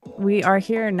We are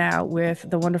here now with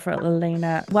the wonderful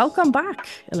Ilena. Welcome back,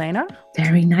 Ilena.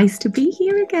 Very nice to be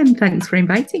here again. Thanks for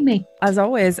inviting me. As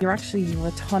always, you're actually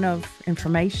a ton of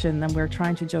information and we're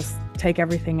trying to just take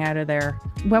everything out of there.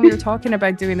 When we were talking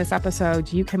about doing this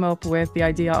episode, you came up with the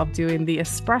idea of doing the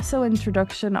espresso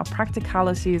introduction of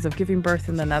practicalities of giving birth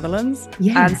in the Netherlands.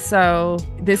 Yeah. And so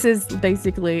this is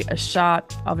basically a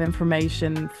shot of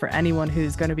information for anyone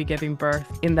who's going to be giving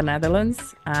birth in the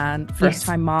Netherlands and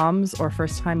first-time moms or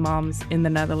first-time moms in the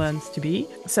Netherlands to be.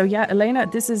 So yeah, Ilena,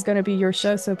 this is going to be your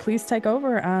show. So please take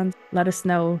over and let us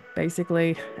know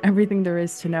basically everything there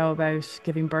is to know about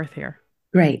giving birth here.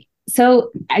 Great.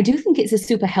 So I do think it's a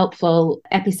super helpful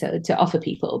episode to offer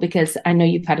people because I know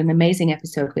you've had an amazing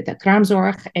episode with the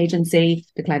Kraamzorg agency,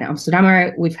 the Kleine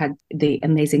Amsterdammer. We've had the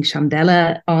amazing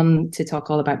Chandella on to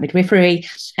talk all about midwifery.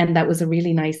 And that was a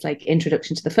really nice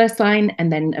introduction to the first line.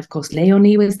 And then, of course,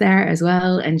 Leonie was there as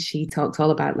well. And she talked all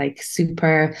about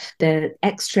the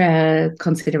extra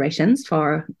considerations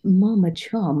for more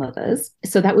mature mothers.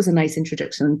 So that was a nice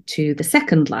introduction to the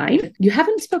second line. You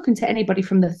haven't spoken to anybody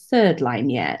from the third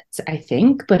line yet, I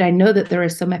think, but I know that there are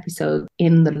some episodes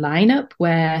in the lineup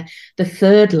where the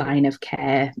third line of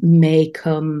care may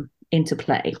come into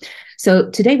play. So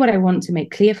today, what I want to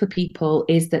make clear for people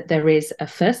is that there is a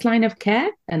first line of care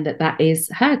and that is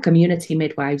her community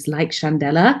midwives like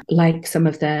Chandella, like some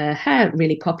of her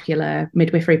really popular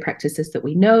midwifery practices that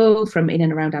we know from in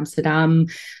and around Amsterdam,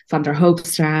 Van der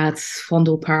Hoopstraat,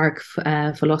 Vondelpark,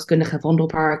 Verloskundige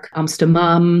Vondelpark,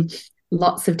 Amsterdam.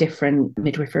 Lots of different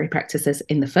midwifery practices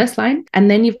in the first line.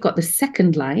 And then you've got the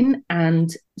second line,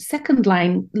 and second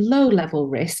line, low level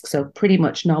risk. So pretty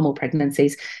much normal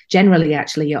pregnancies. Generally,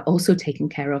 actually, you're also taken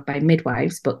care of by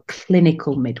midwives, but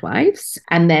clinical midwives.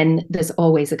 And then there's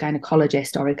always a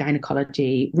gynecologist or a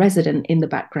gynecology resident in the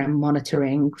background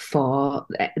monitoring for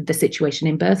the situation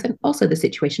in birth and also the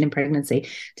situation in pregnancy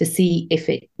to see if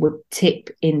it would tip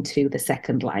into the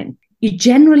second line. You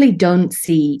generally don't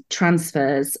see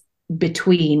transfers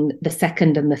between the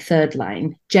second and the third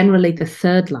line. Generally, the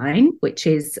third line, which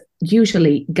is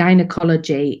usually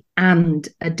gynecology and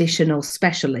additional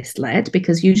specialist led,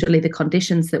 because usually the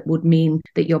conditions that would mean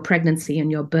that your pregnancy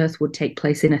and your birth would take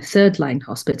place in a third line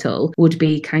hospital would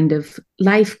be kind of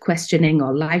life questioning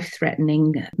or life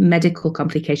threatening medical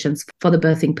complications for the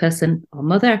birthing person or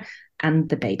mother and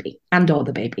the baby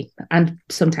and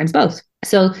sometimes both.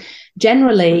 So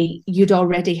generally, you'd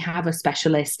already have a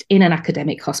specialist in an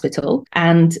academic hospital.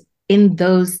 And in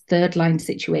those third line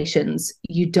situations,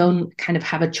 you don't kind of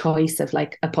have a choice of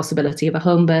a possibility of a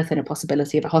home birth and a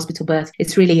possibility of a hospital birth.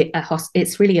 It's really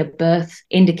a birth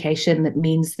indication that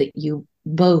means that you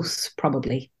both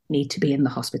probably need to be in the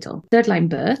hospital. Third line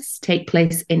births take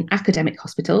place in academic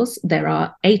hospitals. There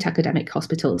are 8 academic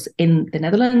hospitals in the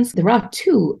Netherlands. There are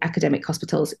 2 academic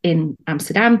hospitals in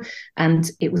Amsterdam. And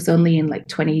it was only in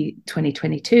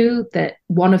 2022 that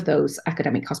one of those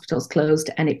academic hospitals closed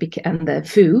and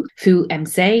the VU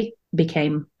MC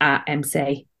became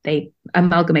AMC. They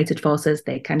amalgamated forces.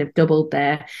 They kind of doubled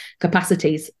their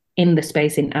capacities in the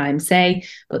space in AMC,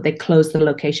 but they closed the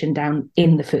location down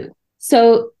in the VU.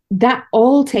 So that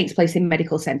all takes place in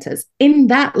medical centres. In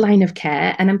that line of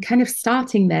care, and I'm kind of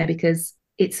starting there because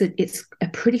it's a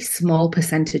pretty small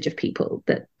percentage of people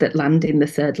that land in the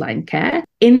third line care.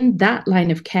 In that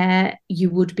line of care, you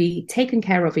would be taken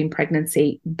care of in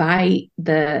pregnancy by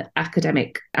the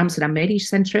academic Amsterdam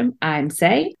Medisch Centrum,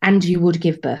 AMC, and you would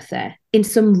give birth there. In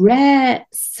some rare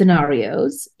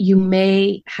scenarios, you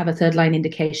may have a third line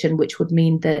indication, which would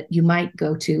mean that you might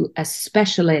go to a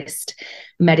specialist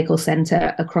medical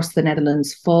centre across the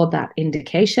Netherlands for that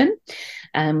indication.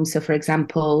 So, for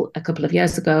example, a couple of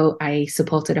years ago, I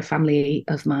supported a family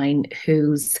of mine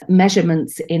whose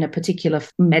measurements in a particular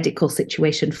medical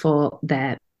situation for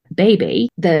their baby,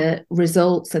 the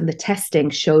results and the testing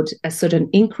showed a sudden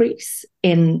increase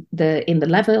in the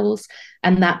levels,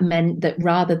 and that meant that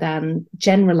rather than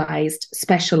generalized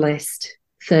specialist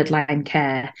third line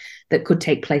care that could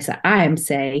take place at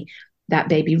IMC, that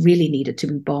baby really needed to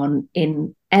be born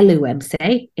in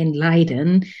LUMC in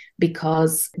Leiden,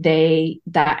 because in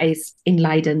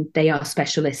Leiden, they are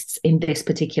specialists in this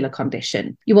particular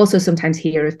condition. You also sometimes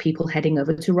hear of people heading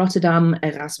over to Rotterdam,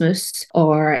 Erasmus,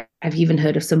 or I've even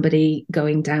heard of somebody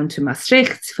going down to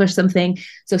Maastricht for something.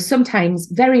 So sometimes,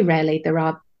 very rarely, there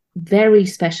are very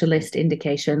specialist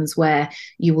indications where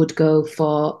you would go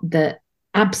for the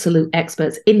absolute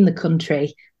experts in the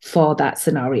country for that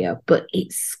scenario, but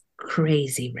it's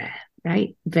crazy rare.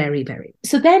 Right? Very, very.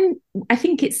 So then I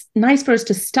think it's nice for us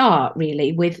to start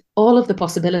really with all of the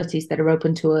possibilities that are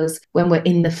open to us when we're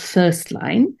in the first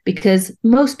line, because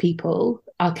most people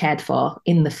are cared for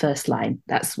in the first line.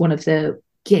 That's one of the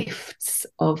gifts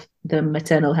of the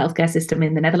maternal healthcare system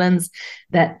in the Netherlands,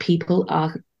 that people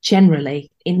are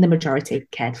generally, in the majority,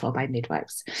 cared for by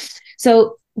midwives.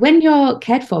 So when you're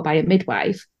cared for by a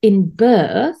midwife in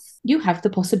birth, you have the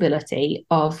possibility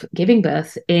of giving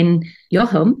birth in your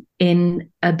home, in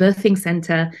a birthing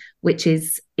centre which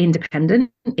is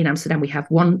independent. In Amsterdam, we have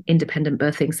one independent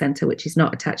birthing centre which is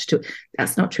not attached to,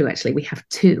 that's not true actually, we have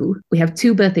two. We have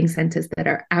two birthing centres that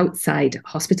are outside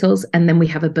hospitals, and then we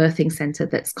have a birthing centre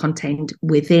that's contained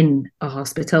within a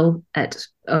hospital at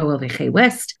OLVG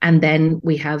West, and then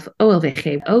we have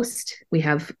OLVG Oost, we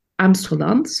have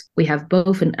Amsterdam, we have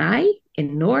Boven I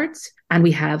in Noord, and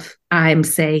we have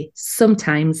AMC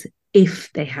sometimes,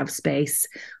 if they have space,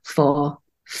 for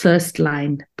first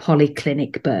line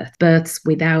polyclinic births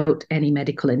without any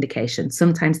medical indication.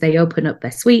 Sometimes they open up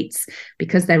their suites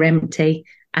because they're empty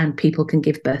and people can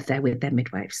give birth there with their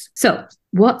midwives. So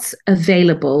what's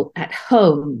available at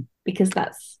home? Because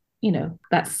that's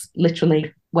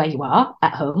literally where you are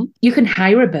at home. You can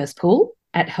hire a birth pool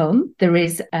at home. There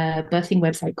is a birthing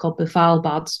website called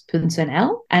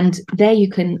bevaalbad.nl, and there you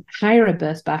can hire a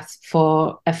birth bath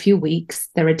for a few weeks.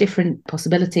 There are different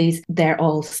possibilities. They're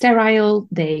all sterile.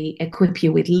 They equip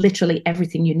you with literally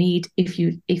everything you need. If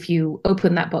you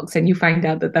open that box and you find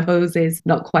out that the hose is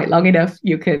not quite long enough,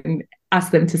 you can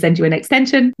ask them to send you an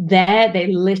extension. There, they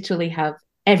literally have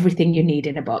everything you need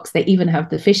in a box. They even have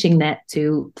the fishing net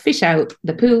to fish out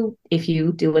the poo if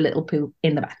you do a little poo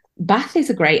in the bath. Bath is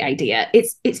a great idea.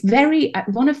 It's very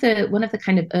one of the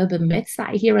kind of urban myths that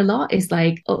I hear a lot is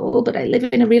like, oh, but I live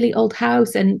in a really old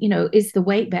house, and is the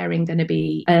weight bearing going to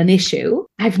be an issue?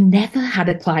 I've never had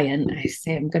a client, I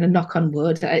say I'm going to knock on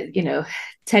wood,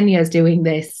 10 years doing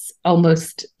this,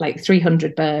 almost like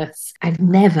 300 births. I've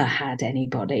never had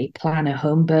anybody plan a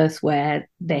home birth where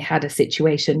they had a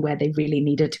situation where they really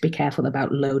needed to be careful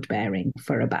about load bearing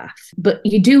for a bath. But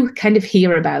you do kind of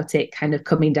hear about it kind of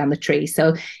coming down the tree.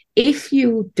 So if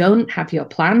you don't have your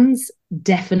plans,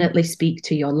 definitely speak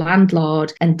to your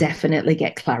landlord and definitely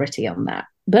get clarity on that.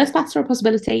 Birth baths are a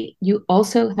possibility. You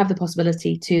also have the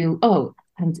possibility to,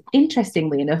 and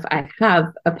interestingly enough, I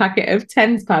have a packet of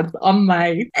TENS pads on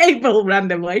my table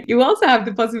randomly. You also have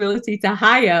the possibility to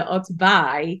hire or to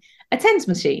buy a TENS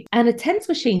machine. And a TENS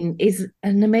machine is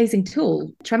an amazing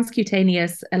tool,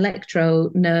 transcutaneous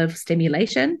electro nerve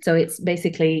stimulation. So it's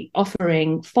basically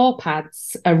offering 4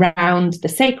 pads around the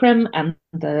sacrum and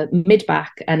the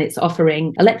mid-back, and it's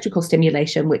offering electrical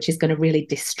stimulation, which is going to really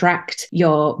distract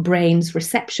your brain's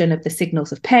reception of the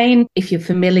signals of pain. If you're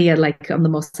familiar, like on the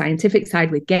more scientific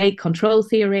side with gate control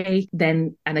theory,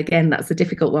 then, and again, that's a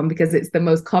difficult one because it's the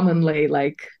most commonly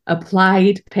like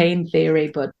applied pain theory,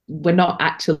 but we're not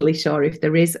actually sure if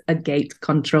there is a gate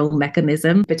control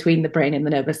mechanism between the brain and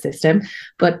the nervous system.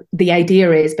 But the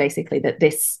idea is basically that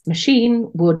this machine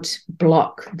would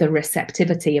block the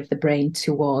receptivity of the brain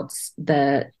towards the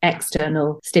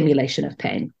external stimulation of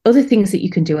pain. Other things that you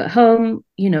can do at home,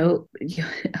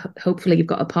 hopefully you've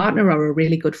got a partner or a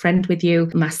really good friend with you.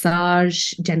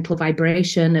 Massage, gentle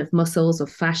vibration of muscles,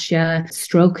 of fascia,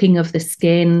 stroking of the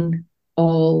skin,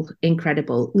 all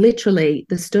incredible. Literally,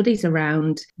 the studies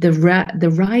around the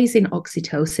rise in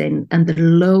oxytocin and the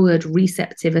lowered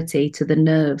receptivity to the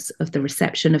nerves of the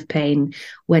reception of pain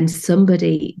when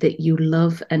somebody that you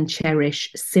love and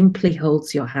cherish simply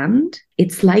holds your hand.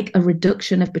 It's like a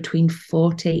reduction of between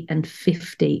 40 and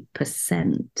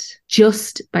 50%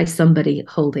 just by somebody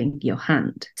holding your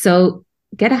hand. So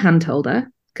get a hand holder,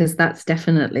 because that's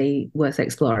definitely worth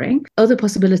exploring. Other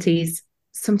possibilities,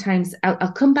 sometimes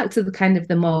I'll come back to the kind of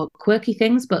the more quirky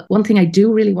things, but one thing I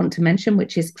do really want to mention,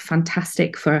 which is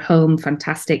fantastic for home,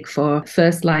 fantastic for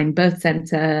first line birth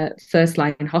center, first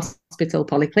line hospital,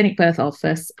 polyclinic birth, or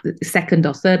second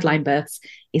or third line births,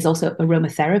 is also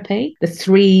aromatherapy. The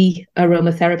 3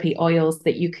 aromatherapy oils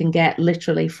that you can get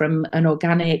literally from an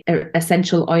organic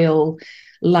essential oil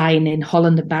line in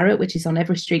Holland and Barrett, which is on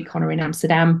every street corner in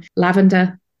Amsterdam: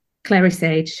 lavender, clary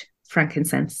sage,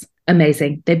 frankincense.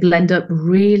 Amazing. They blend up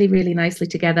really, really nicely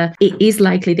together. It is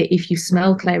likely that if you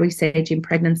smell clary sage in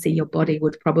pregnancy, your body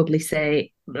would probably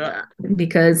say,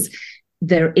 because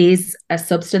there is a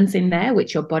substance in there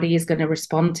which your body is going to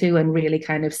respond to and really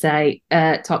kind of say,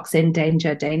 toxin,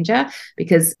 danger, danger,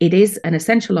 because it is an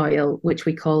essential oil, which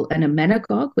we call an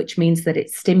emmenagogue, which means that it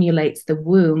stimulates the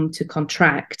womb to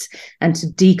contract and to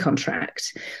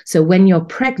decontract. So when you're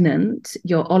pregnant,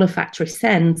 your olfactory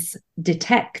sense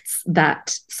detects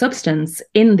that substance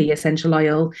in the essential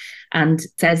oil and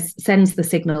sends the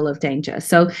signal of danger.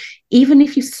 So even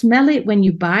if you smell it when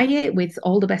you buy it with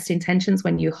all the best intentions,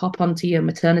 when you hop onto your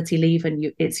maternity leave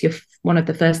and it's one of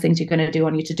the first things you're going to do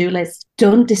on your to-do list,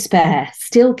 don't despair.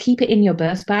 Still keep it in your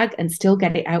birth bag and still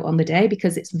get it out on the day,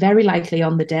 because it's very likely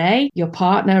on the day your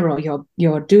partner or your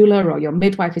doula or your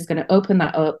midwife is going to open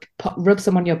that up, rub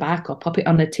some on your back or pop it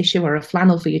on a tissue or a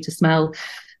flannel for you to smell.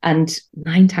 And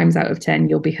 9 times out of 10,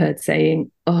 you'll be heard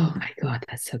saying, "Oh my God,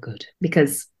 that's so good,"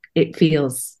 because it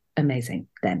feels amazing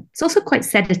then. It's also quite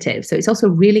sedative, so it's also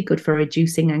really good for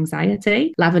reducing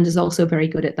anxiety. Lavender is also very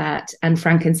good at that, and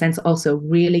frankincense also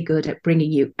really good at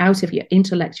bringing you out of your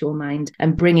intellectual mind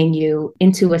and bringing you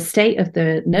into a state of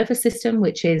the nervous system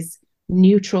which is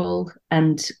neutral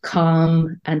and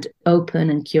calm and open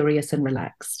and curious and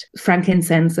relaxed.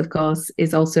 Frankincense, of course,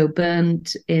 is also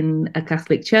burned in a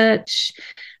Catholic church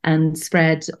and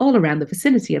spread all around the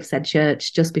vicinity of said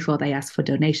church just before they ask for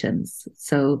donations.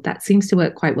 So that seems to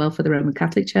work quite well for the Roman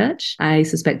Catholic Church. I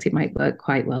suspect it might work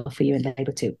quite well for you in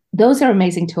labour too. Those are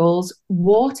amazing tools.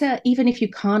 Water, even if you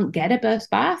can't get a birth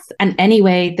bath, and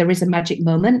anyway, there is a magic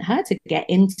moment to get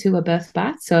into a birth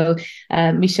bath. So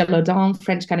Michel Audin,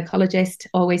 French gynecologist,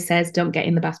 always says, don't get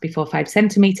in the bath before 5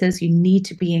 centimetres. You need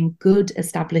to be in good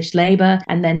established labour.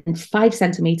 And then 5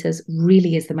 centimetres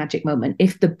really is the magic moment.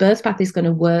 If the birth bath is going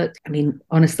to work, I mean,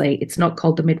 honestly, it's not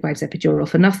called the midwife's epidural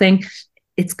for nothing.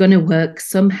 It's going to work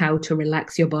somehow to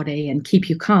relax your body and keep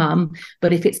you calm.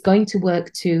 But if it's going to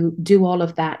work to do all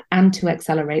of that and to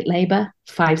accelerate labor,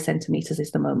 5 centimeters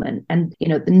is the moment. And, you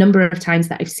know, the number of times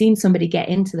that I've seen somebody get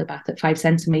into the bath at 5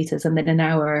 centimeters and then an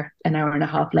hour and a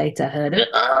half later heard,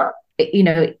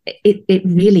 it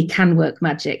really can work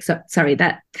magic. So, sorry,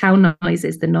 that cow noise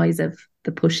is the noise of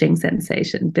the pushing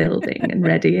sensation building and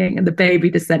readying and the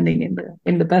baby descending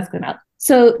in the birth canal.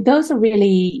 So those are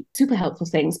really super helpful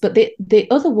things. But the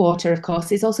other water, of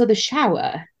course, is also the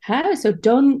shower. So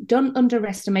don't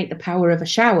underestimate the power of a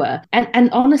shower. And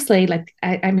honestly, like,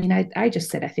 I just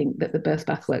said, I think that the birth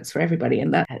bath works for everybody,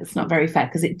 and that it's not very fair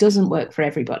because it doesn't work for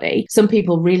everybody. Some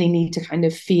people really need to kind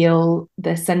of feel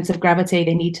the sense of gravity.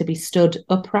 They need to be stood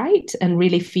upright and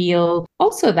really feel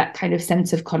also that kind of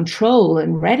sense of control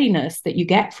and readiness that you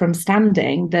get from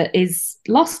standing that is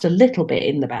lost a little bit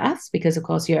in the bath because, of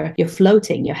course, you're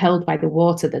floating, you're held by the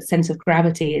water. The sense of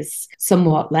gravity is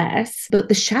somewhat less, but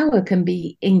the shower can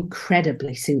be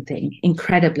incredibly soothing,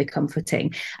 incredibly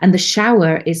comforting. And the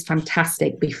shower is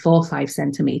fantastic before 5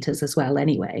 centimeters as well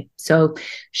anyway. So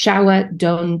shower,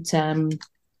 don't,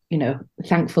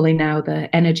 thankfully now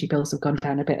the energy bills have gone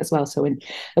down a bit as well. So we're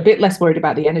a bit less worried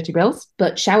about the energy bills,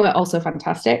 but shower also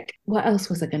fantastic. What else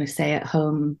was I going to say at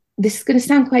home? This is going to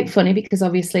sound quite funny because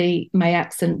obviously my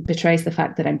accent betrays the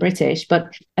fact that I'm British,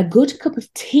 but a good cup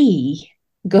of tea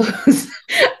goes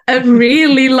a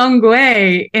really long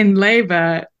way in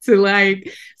labor so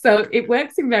it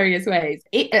works in various ways.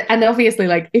 And obviously,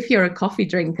 like, if you're a coffee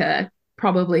drinker,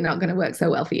 probably not going to work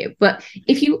so well for you. But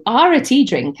if you are a tea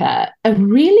drinker,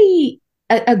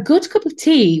 a good cup of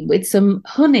tea with some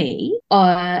honey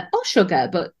or sugar,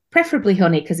 but preferably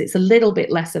honey because it's a little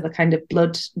bit less of a kind of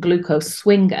blood glucose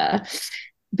swinger.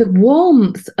 The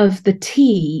warmth of the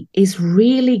tea is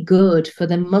really good for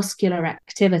the muscular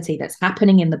activity that's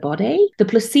happening in the body. The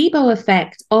placebo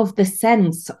effect of the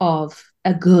sense of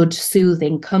a good,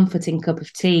 soothing, comforting cup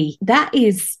of tea, that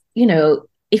is,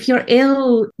 if you're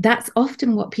ill, that's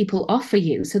often what people offer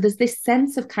you. So there's this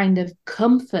sense of kind of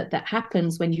comfort that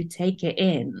happens when you take it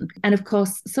in. And of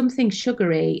course, something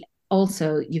sugary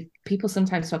also, people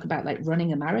sometimes talk about like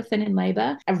running a marathon in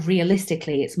labor. And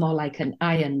realistically, it's more like an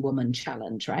Iron Woman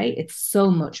challenge, right? It's so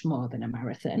much more than a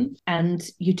marathon. And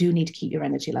you do need to keep your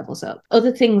energy levels up.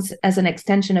 Other things as an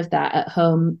extension of that at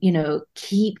home,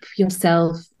 keep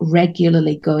yourself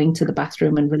regularly going to the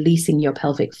bathroom and releasing your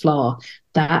pelvic floor.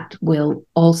 That will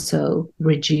also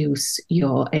reduce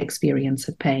your experience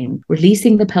of pain.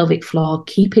 Releasing the pelvic floor,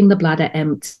 keeping the bladder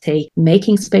empty,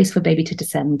 making space for baby to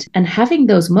descend, and having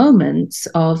those moments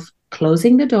of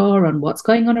closing the door on what's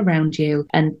going on around you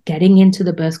and getting into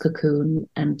the birth cocoon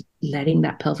and letting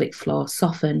that pelvic floor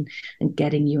soften and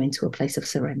getting you into a place of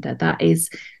surrender. That is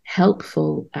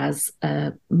helpful as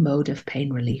a mode of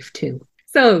pain relief too.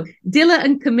 So Dilla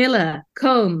and Camilla,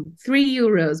 comb,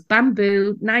 €3,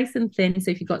 bamboo, nice and thin.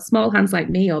 So if you've got small hands like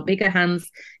me or bigger hands,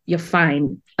 you're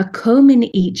fine. A comb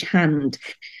in each hand.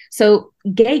 So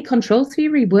gait control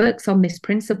theory works on this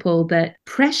principle that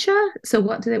pressure, so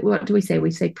what do we say?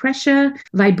 We say pressure,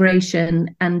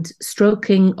 vibration, and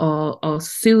stroking or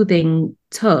soothing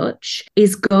touch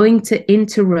is going to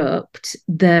interrupt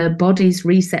the body's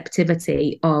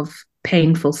receptivity of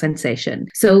painful sensation.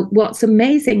 So what's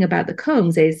amazing about the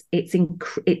combs is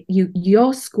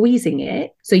you're squeezing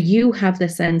it, so you have the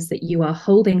sense that you are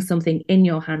holding something in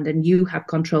your hand and you have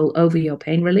control over your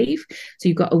pain relief. So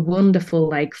you've got a wonderful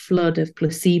like flood of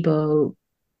placebo,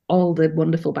 all the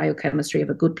wonderful biochemistry of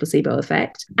a good placebo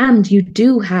effect. And you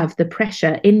do have the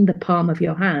pressure in the palm of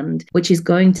your hand, which is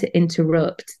going to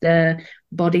interrupt the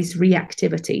body's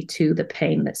reactivity to the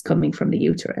pain that's coming from the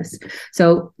uterus.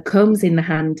 So combs in the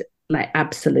hand, like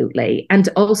absolutely. And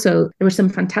also there are some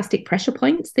fantastic pressure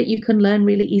points that you can learn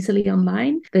really easily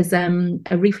online. There's a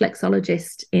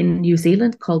reflexologist in New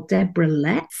Zealand called Deborah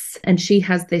Letts, and she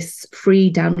has this free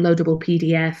downloadable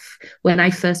PDF. When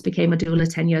I first became a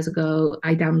doula 10 years ago,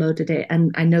 I downloaded it,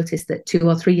 and I noticed that 2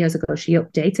 or 3 years ago she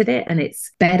updated it, and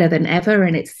it's better than ever,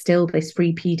 and it's still this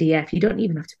free PDF. You don't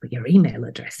even have to put your email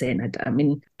address in. I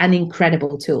mean, an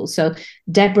incredible tool. So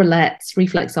Deborah Letts,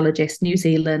 reflexologist, New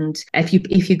Zealand. If you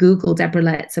Google Deborah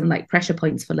Letts and like pressure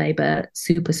points for labor,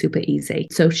 super, super easy.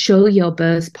 So show your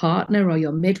birth partner or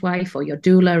your midwife or your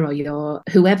doula or your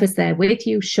whoever's there with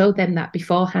you, show them that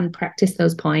beforehand, practice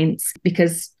those points,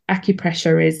 because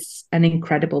acupressure is an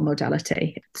incredible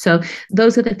modality. So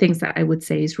those are the things that I would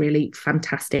say is really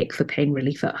fantastic for pain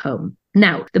relief at home.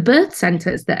 Now, the birth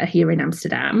centres that are here in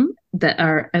Amsterdam that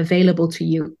are available to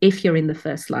you if you're in the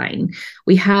first line,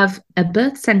 we have a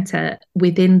birth centre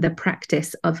within the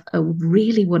practice of a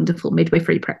really wonderful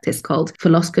midwifery practice called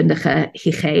Verloskundige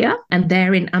Hygieia, and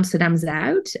they're in Amsterdam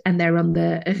Zuid, and they're on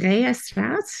the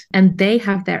Reastraat, and they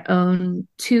have their own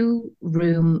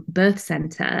 2-room birth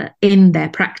centre in their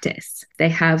practice. They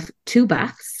have 2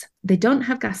 baths. They don't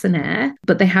have gas and air,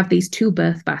 but they have these 2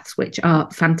 birth baths, which are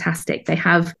fantastic. They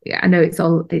have, I know it's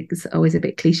always a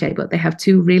bit cliche, but they have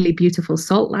 2 really beautiful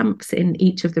salt lamps in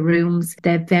each of the rooms.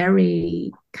 They're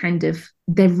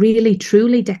really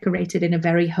truly decorated in a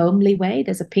very homely way.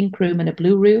 There's a pink room and a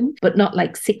blue room, but not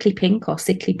like sickly pink or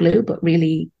sickly blue, but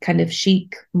really kind of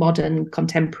chic, modern,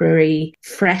 contemporary,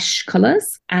 fresh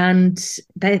colours. And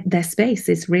their space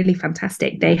is really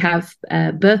fantastic. They have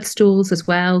birth stools as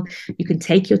well. You can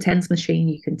take your TENS machine,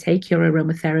 you can take your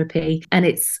aromatherapy. And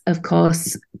it's, of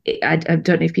course, I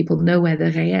don't know if people know where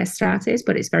the Reastraat is,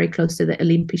 but it's very close to the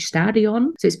Olympisch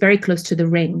Stadion. So it's very close to the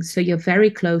ring. So you're very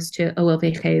close to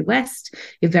OLVG West.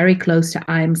 You're very close to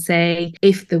IMC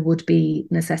if there would be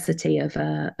necessity of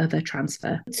a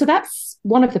transfer. So that's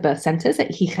one of the birth centres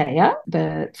at Hygieia,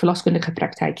 the Verloskundige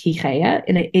Praktijk Hygieia,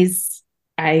 and it is.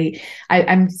 I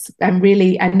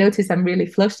notice I'm really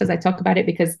flushed as I talk about it,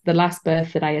 because the last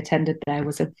birth that I attended there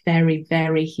was a very,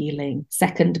 very healing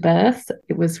second birth.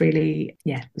 It was really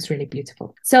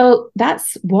beautiful. So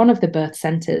that's one of the birth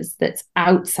centres that's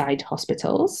outside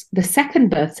hospitals. The second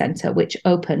birth centre, which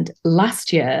opened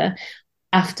last year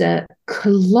after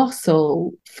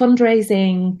colossal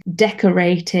fundraising,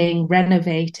 decorating,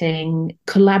 renovating,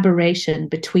 collaboration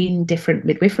between different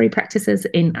midwifery practices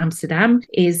in Amsterdam,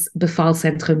 is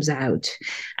Bevalcentrum Zuid.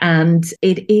 And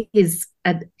it is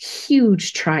a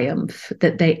huge triumph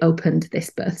that they opened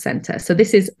this birth centre. So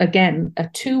this is, again, a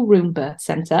 2-room birth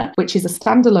centre, which is a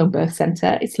standalone birth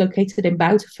centre. It's located in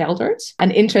Buitenveldert.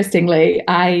 And interestingly,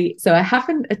 I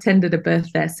haven't attended a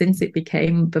birth there since it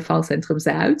became Bevalcentrum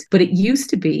Zuid, but it used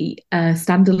to be a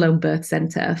standalone birth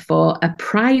centre for a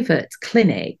private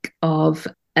clinic of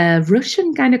a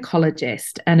Russian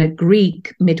gynecologist and a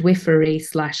Greek midwifery /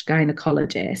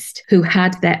 gynecologist who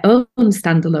had their own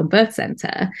standalone birth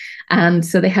center. And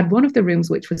so they had one of the rooms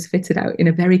which was fitted out in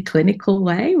a very clinical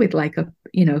way with like a,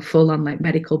 full on like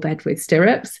medical bed with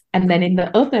stirrups. And then in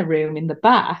the other room in the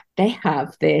back, they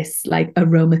have this like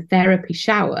aromatherapy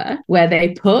shower where they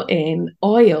put in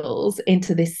oils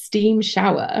into this steam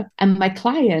shower. And my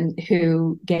client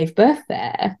who gave birth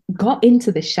there got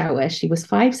into the shower. She was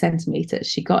 5 centimeters.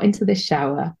 She got into the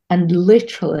shower, and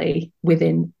literally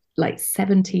within like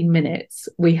 17 minutes,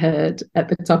 we heard at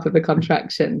the top of the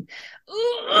contraction,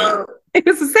 it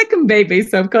was a second baby.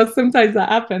 So of course, sometimes that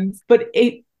happens, but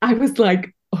I was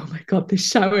like, oh my God, this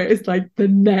shower is like the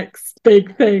next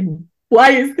big thing.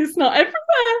 Why is this not everywhere?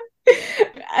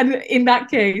 And in that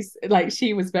case, like,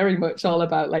 she was very much all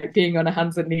about like being on her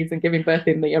hands and knees and giving birth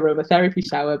in the aromatherapy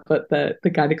shower, but the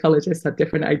gynecologist had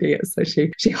different ideas, so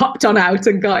she hopped on out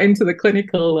and got into the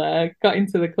clinical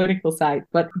side.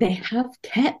 But they have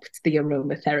kept the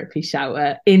aromatherapy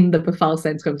shower in the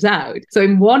Bevalcentrum Zuid. So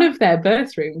in one of their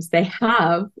birth rooms, they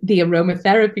have the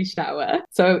aromatherapy shower.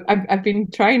 So I've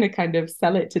been trying to kind of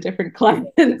sell it to different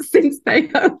clients since they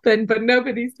opened, but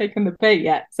nobody's taken the bait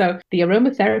yet. So the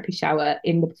aromatherapy shower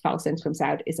in the Bevalcentrum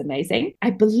Zuid is amazing.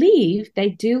 I believe they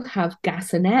do have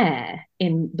gas and air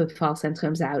in the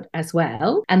Bevalcentrum Zuid as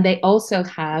well. And they also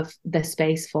have the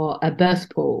space for a birth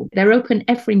pool. They're open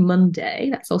every Monday.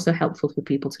 That's also helpful for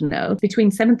people to know.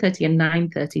 Between 7:30 and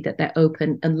 9:30 that they're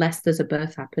open unless there's a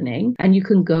birth happening. And you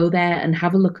can go there and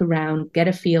have a look around, get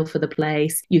a feel for the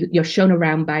place. You're shown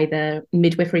around by the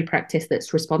midwifery practice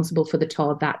that's responsible for the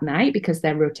tour that night because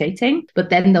they're rotating. But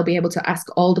then they'll be able to ask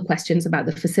all the questions about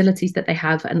the facilities that they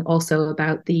have and also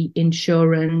about the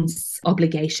insurance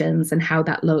obligations and how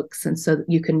that looks. And so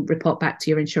you can report back to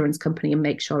your insurance company and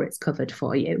make sure it's covered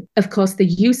for you. Of course, the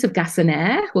use of gas and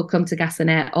air, we'll come to gas and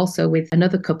air also with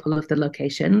another couple of the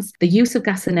locations. The use of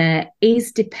gas and air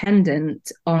is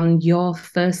dependent on your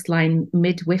first line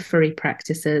midwifery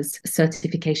practices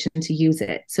certification to use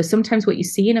it. So sometimes what you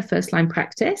see in a first line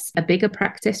practice, a bigger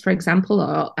practice, for example,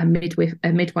 or a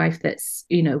midwife that's,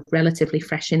 relatively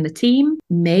fresh in the team,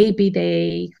 maybe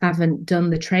they haven't done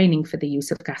the training for the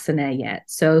use of gas and air yet.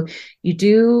 So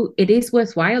it is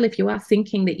worthwhile if you are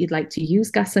thinking that you'd like to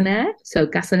use gas and air. So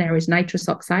gas and air is nitrous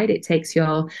oxide. It takes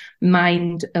your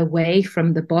mind away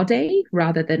from the body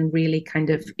rather than really kind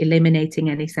of eliminating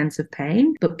any sense of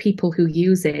pain. But people who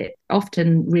use it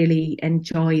often really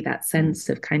enjoy that sense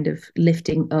of kind of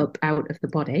lifting up out of the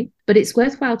body. But it's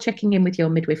worthwhile checking in with your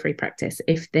midwifery practice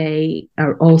if they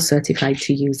are all certified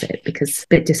to use it, because it's a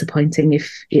bit disappointing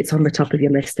if it's on the top of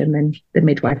your list and then the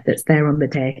midwife that's there on the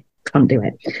day can't do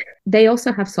it. They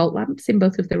also have salt lamps in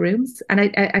both of the rooms. And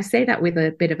I say that with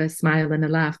a bit of a smile and a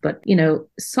laugh, but,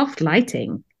 soft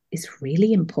lighting is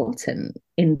really important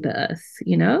in birth,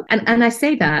 and I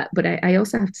say that, but I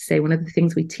also have to say one of the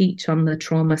things we teach on the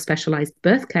trauma specialized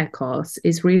birth care course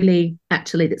is really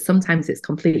actually that sometimes it's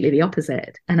completely the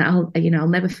opposite. And I'll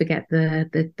never forget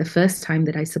the first time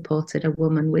that I supported a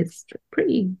woman with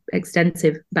pretty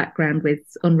extensive background with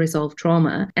unresolved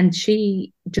trauma, and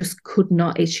she just could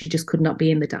not be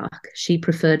in the dark. She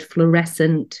preferred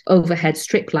fluorescent overhead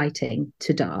strip lighting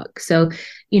to dark. So,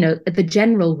 the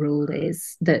general rule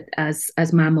is that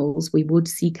as mammals, we would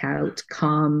seek out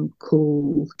calm,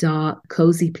 cool, dark,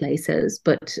 cozy places,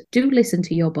 but do listen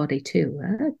to your body too.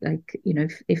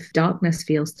 If darkness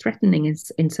feels threatening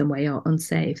in some way or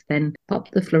unsafe, then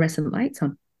pop the fluorescent lights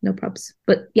on. No probs.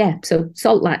 But yeah, so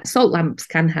salt lamps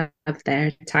can have their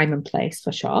time and place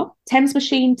for sure. TENS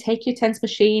machine, take your TENS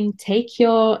machine, take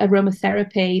your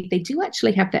aromatherapy. They do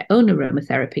actually have their own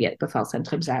aromatherapy at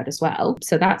Bevalcentrum Zuid as well.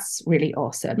 So that's really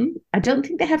awesome. I don't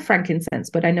think they have frankincense,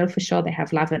 but I know for sure they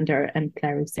have lavender and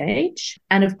clary sage.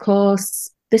 And of course,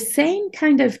 the same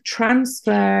kind of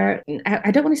transfer,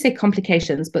 I don't want to say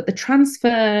complications, but the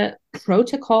transfer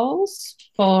protocols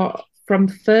from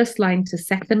first line to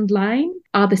second line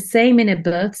are the same in a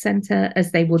birth center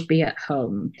as they would be at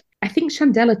home. I think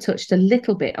Chandela touched a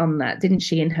little bit on that, didn't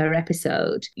she, in her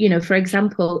episode? For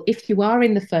example, if you are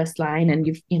in the first line and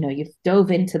you've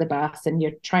dove into the bath and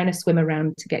you're trying to swim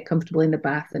around to get comfortable in the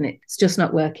bath and it's just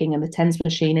not working and the TENS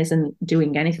machine isn't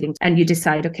doing anything, and you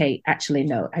decide, okay, actually,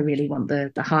 no, I really want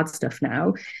the hard stuff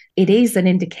now. It is an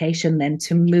indication then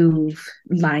to move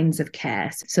lines of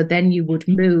care. So then you would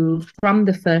move from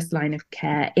the first line of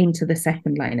care into the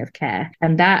second line of care.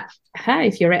 And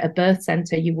if you're at a birth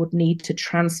center, you would need to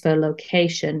transfer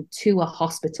location to a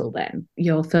hospital then.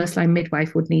 Your first line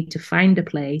midwife would need to find a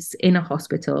place in a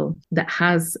hospital that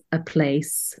has a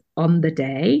place on the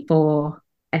day for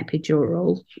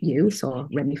epidural use or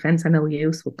remifentanil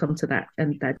use. We'll come to that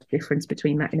and that difference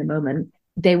between that in a moment.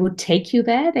 They would take you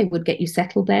there. They would get you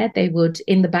settled there. They would,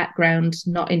 in the background,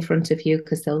 not in front of you,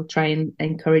 because they'll try and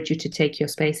encourage you to take your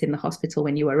space in the hospital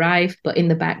when you arrive. But in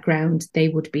the background, they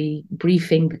would be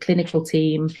briefing the clinical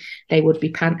team. They would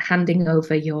be handing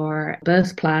over your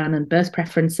birth plan and birth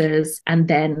preferences. And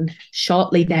then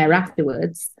shortly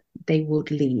thereafterwards, they would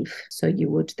leave. So you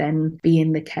would then be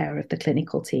in the care of the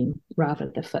clinical team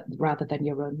rather than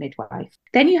your own midwife.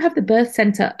 Then you have the birth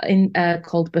centre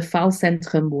called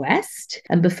Bevalcentrum West.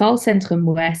 And Bevalcentrum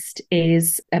West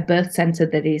is a birth centre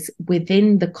that is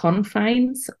within the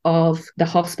confines of the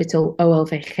hospital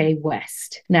OLVG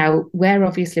West. Now, we're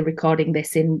obviously recording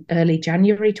this in early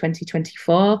January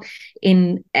 2024.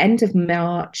 In end of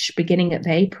March, beginning of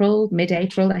April,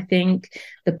 mid-April, I think,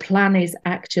 the plan is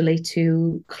actually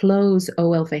to close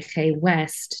OLVG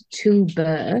West to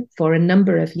birth for a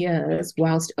number of years,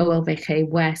 whilst OLVG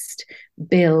West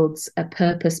builds a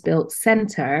purpose-built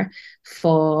centre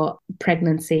for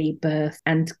pregnancy, birth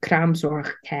and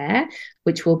kraamzorg care,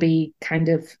 which will be kind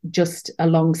of just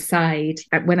alongside.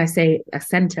 When I say a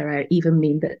centre, I even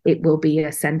mean that it will be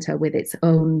a centre with its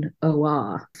own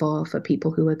OR for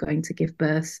people who are going to give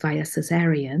birth via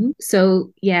cesarean.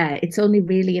 So yeah, it's only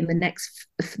really in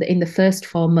the first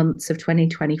 4 months of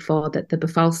 2024 that the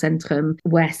Bevalcentrum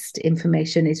West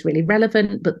information is really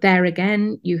relevant. But there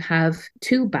again, you have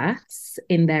 2 baths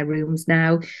in their rooms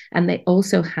now, and they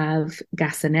also have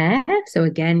gas and air. So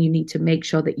again, you need to make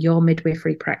sure that your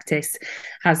midwifery practice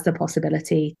has the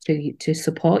possibility to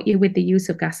support you with the use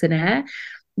of gas and air.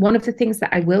 One of the things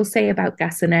that I will say about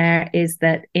gas and air is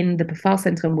that in the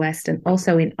Bevalcentrum West and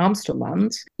also in Amsterdam,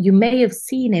 you may have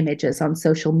seen images on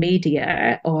social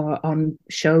media or on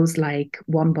shows like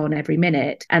One Born Every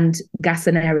Minute, and gas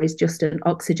and air is just an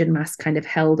oxygen mask kind of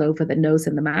held over the nose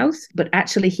and the mouth. But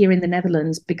actually here in the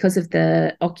Netherlands, because of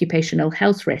the occupational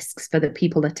health risks for the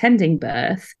people attending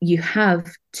birth, you have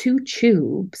 2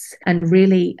 tubes and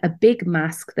really a big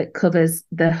mask that covers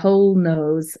the whole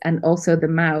nose and also the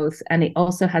mouth, and it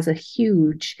also has a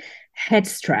huge head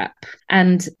strap.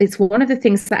 And it's one of the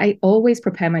things that I always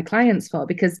prepare my clients for,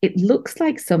 because it looks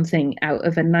like something out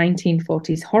of a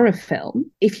 1940s horror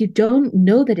film. If you don't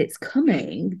know that it's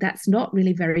coming, that's not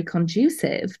really very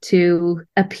conducive to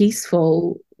a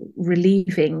peaceful,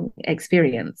 relieving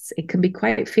experience. It can be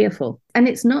quite fearful. And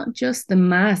it's not just the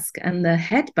mask and the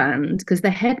headband, because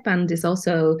the headband is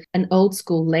also an old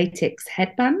school latex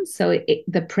headband. So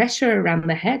the pressure around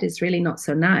the head is really not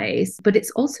so nice, but it's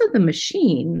also the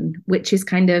machine, which is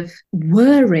kind of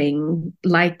whirring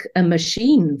like a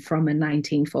machine from a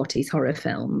 1940s horror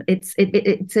film. It's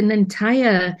an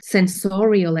entire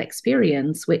sensorial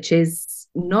experience, which is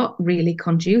not really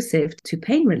conducive to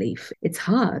pain relief. It's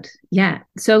hard. Yeah.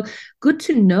 So good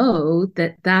to know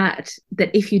that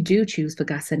if you do choose for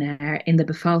gas and air in the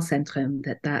Bevalcentrum,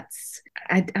 that's,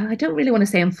 I don't really want to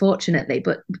say unfortunately,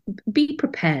 but be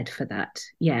prepared for that.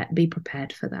 Yeah, be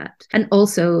prepared for that. And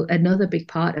also another big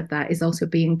part of that is also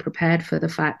being prepared for the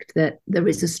fact that there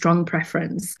is a strong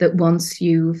preference that once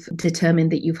you've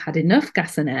determined that you've had enough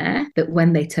gas and air, that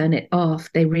when they turn it off,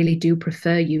 they really do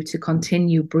prefer you to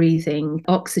continue breathing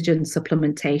oxygen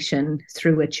supplementation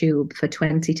through a tube for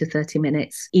 20 to 30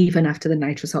 minutes, even after the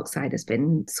nitrous oxide has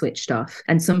been switched off.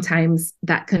 And sometimes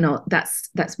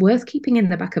that's worth keeping in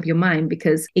the back of your mind,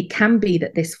 because it can be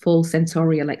that this full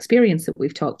sensorial experience that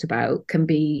we've talked about can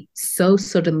be so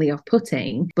suddenly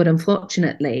off-putting, but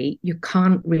unfortunately you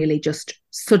can't really just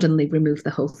suddenly remove the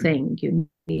whole thing. You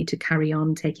need to carry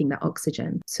on taking that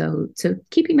oxygen. So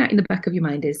keeping that in the back of your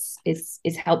mind is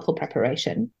helpful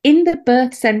preparation. In the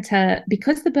birth center,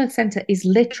 because the birth center is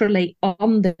literally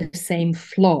on the same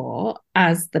floor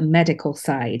as the medical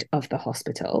side of the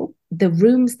hospital, the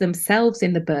rooms themselves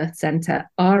in the birth center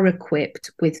are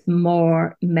equipped with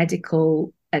more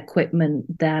medical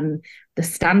equipment than the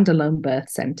standalone birth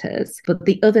centers. But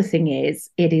the other thing is,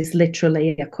 it is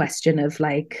literally a question of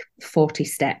like 40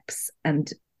 steps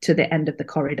and to the end of the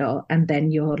corridor, and then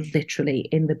you're literally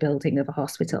in the building of a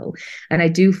hospital. And I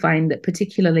do find that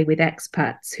particularly with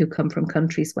expats who come from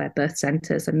countries where birth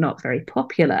centers are not very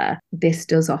popular, this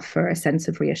does offer a sense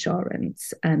of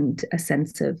reassurance and a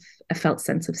felt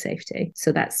sense of safety.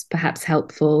 So that's perhaps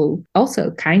helpful also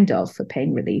kind of for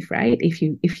pain relief, right? If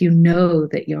you know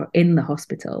that you're in the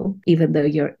hospital, even though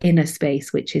you're in a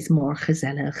space which is more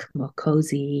gezellig, more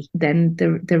cozy, then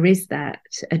there is that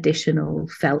additional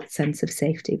felt sense of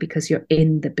safety, because you're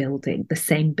in the building, the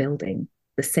same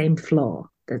floor,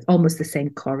 almost the same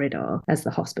corridor as the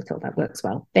hospital. That works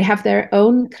well. They have their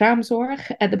own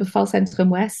kraamzorg at the Bevalcentrum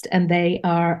West, and they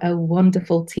are a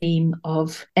wonderful team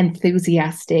of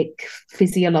enthusiastic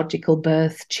physiological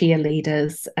birth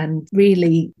cheerleaders, and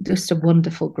really just a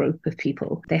wonderful group of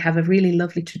people. They have a really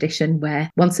lovely tradition where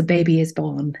once a baby is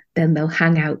born, then they'll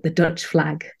hang out the Dutch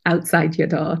flag outside your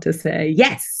door to say,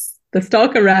 yes, the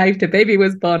stork arrived, a baby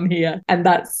was born here. And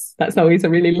that's always a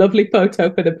really lovely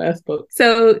photo for the birth book.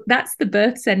 So that's the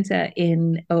birth center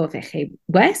in OVG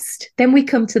West. Then we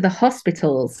come to the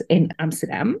hospitals in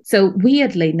Amsterdam. So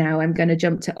weirdly now I'm going to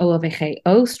jump to OVG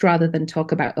Oost rather than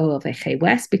talk about OVG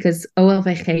West, because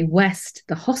OVG West,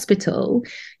 the hospital,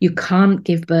 you can't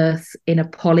give birth in a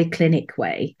polyclinic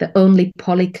way. The only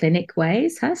polyclinic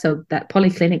ways, so that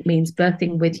polyclinic means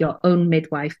birthing with your own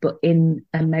midwife, but in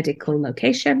a medical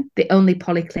location. The only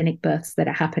polyclinic births that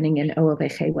are happening in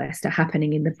OVG West are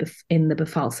happening in the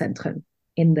Bevalcentrum,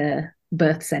 in the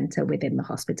birth center within the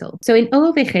hospital. So in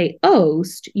OVG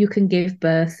Oost, you can give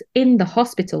birth in the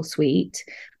hospital suite,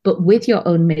 but with your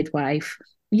own midwife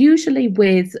usually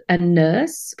with a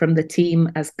nurse from the team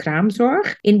as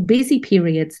kraamzorg. In busy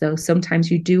periods, though, sometimes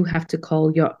you do have to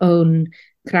call your own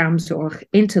kraamzorg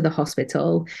into the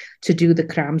hospital to do the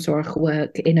kraamzorg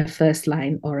work in a first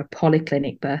line or a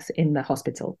polyclinic birth in the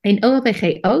hospital. In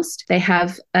OLWG Oost, they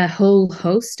have a whole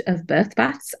host of birth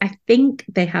baths. I think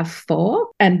they have 4,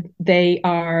 and they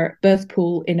are birth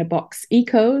pool in a box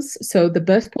ecos. So the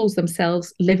birth pools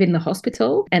themselves live in the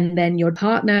hospital, and then your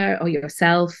partner or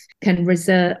yourself can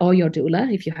reserve, or your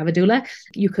doula, if you have a doula,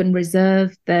 you can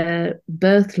reserve the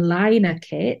birth liner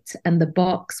kit and the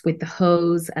box with the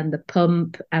hose and the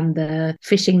pump and the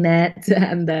fishing net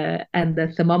and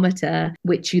the thermometer,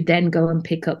 which you then go and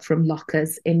pick up from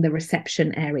lockers in the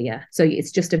reception area. So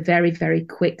it's just a very, very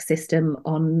quick system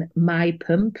on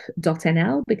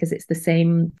mypump.nl, because it's the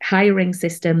same hiring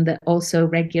system that also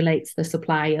regulates the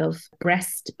supply of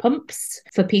breast pumps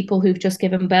for people who've just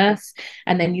given birth.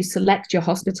 And then you select your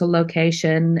hospital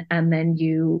location, and then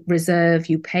you reserve,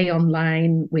 you pay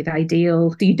online with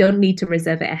Ideal. So you don't need to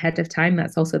reserve it ahead of time.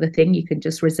 That's also the thing. You can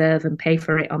just reserve and pay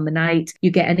for it on the night.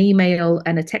 You get an email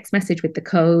and a text message with the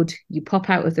code. You pop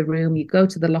out of the room, you go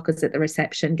to the lockers at the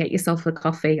reception, get yourself a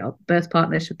coffee, or birth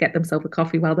partner should get themselves a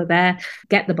coffee while they're there,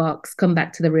 get the box, come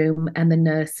back to the room, and the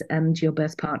nurse and your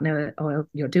birth partner or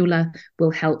your doula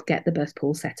will help get the birth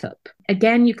pool set up.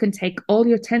 Again, you can take all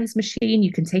your TENS machine,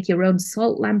 you can take your own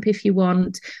salt lamp if you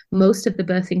want. Most of the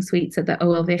birthing suites at the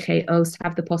OLWG Oost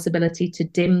have the possibility to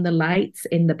dim the lights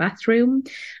in the bathroom,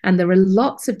 and there are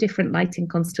lots of different lighting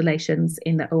constellations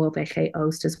in the OLWG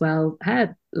Oost as well,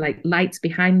 like lights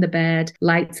behind the bed,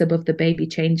 lights above the baby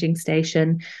changing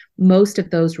station. Most of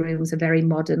those rooms are very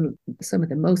modern, some of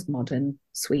the most modern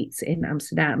suites in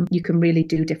Amsterdam. You can really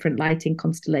do different lighting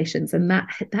constellations, and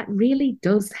that really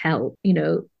does help,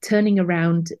 turning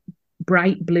around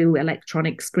bright blue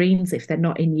electronic screens if they're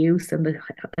not in use and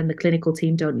the clinical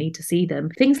team don't need to see them.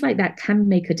 Things like that can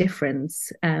make a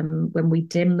difference. When we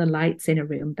dim the lights in a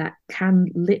room, that can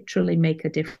literally make a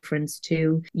difference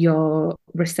to your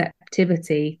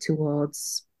receptivity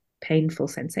towards painful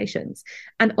sensations.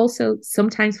 And also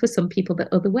sometimes for some people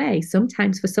the other way.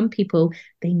 Sometimes for some people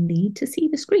they need to see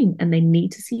the screen, and they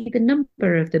need to see the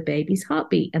number of the baby's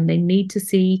heartbeat, and they need to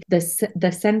see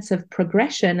the sense of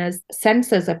progression as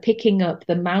sensors are picking up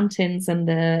the mountains and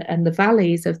the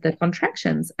valleys of the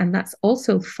contractions. And that's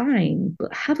also fine,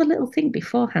 but have a little think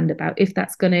beforehand about if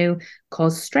that's going to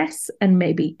cause stress and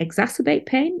maybe exacerbate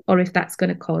pain, or if that's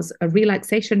going to cause a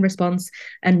relaxation response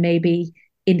and maybe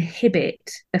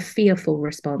inhibit a fearful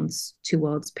response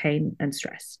towards pain and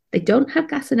stress. They don't have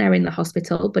gas and air in the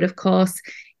hospital, but of course,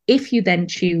 if you then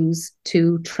choose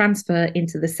to transfer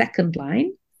into the second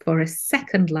line for a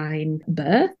second line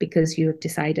birth, because you have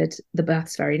decided the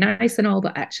birth's very nice and all,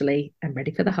 but actually I'm ready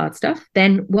for the hard stuff,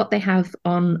 then what they have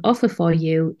on offer for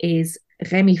you is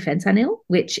remifentanil,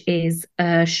 which is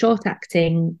a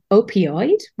short-acting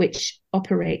opioid, which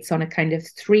operates on a kind of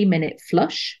 3-minute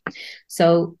flush.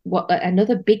 So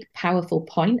another big powerful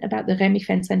point about the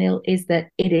remifentanil is that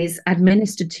it is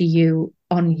administered to you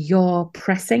on your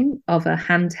pressing of a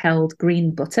handheld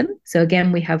green button. So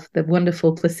again, we have the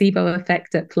wonderful placebo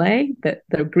effect at play, that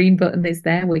the green button is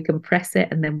there, we can press it,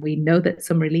 and then we know that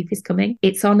some relief is coming.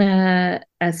 It's on a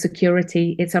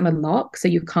security, it's on a lock, so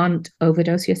you can't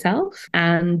overdose yourself.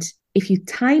 And if you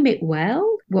time it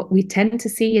well, what we tend to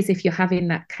see is if you're having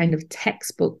that kind of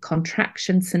textbook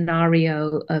contraction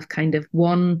scenario of kind of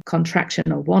one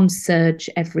contraction or one surge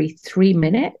every 3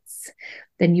 minutes,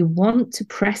 then you want to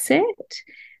press it.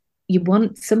 You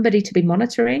want somebody to be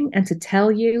monitoring and to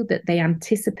tell you that they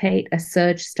anticipate a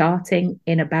surge starting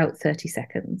in about 30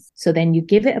 seconds. So then you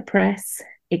give it a press,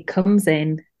 it comes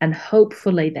in, and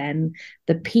hopefully then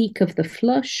the peak of the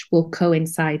flush will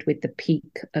coincide with the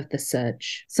peak of the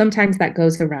surge. Sometimes that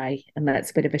goes awry, and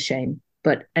that's a bit of a shame.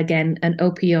 But again, an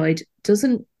opioid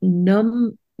doesn't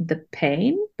numb the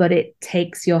pain, but it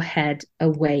takes your head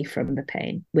away from the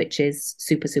pain, which is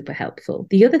super, super helpful.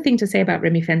 The other thing to say about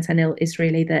remifentanil is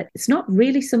really that it's not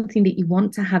really something that you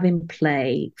want to have in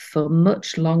play for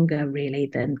much longer, really,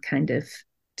 than kind of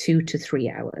 2 to 3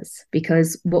 hours,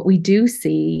 because what we do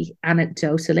see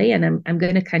anecdotally, and I'm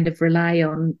going to kind of rely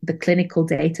on the clinical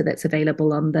data that's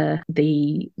available on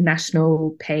the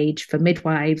national page for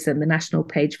midwives and the national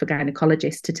page for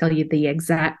gynecologists to tell you the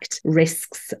exact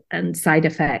risks and side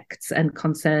effects and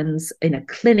concerns in a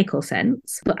clinical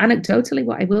sense. But anecdotally,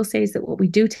 what I will say is that what we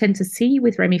do tend to see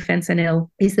with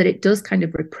remifentanil is that it does kind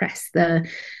of repress the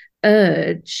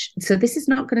urge. So this is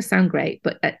not going to sound great,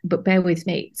 but bear with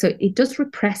me. So it does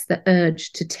repress the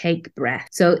urge to take breath.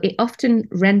 So it often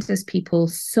renders people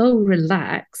so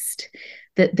relaxed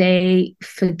that they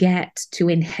forget to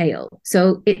inhale.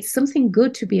 So it's something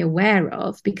good to be aware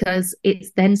of, because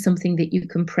it's then something that you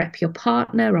can prep your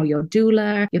partner or your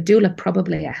doula. Your doula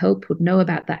probably, I hope, would know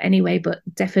about that anyway, but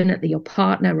definitely your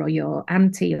partner or your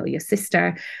auntie or your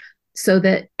sister, so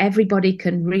that everybody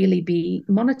can really be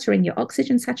monitoring your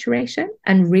oxygen saturation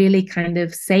and really kind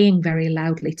of saying very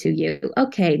loudly to you,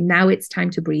 okay, now it's time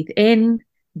to breathe in,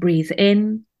 breathe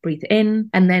in, breathe in.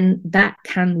 And then that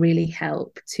can really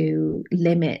help to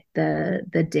limit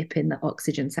the dip in the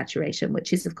oxygen saturation,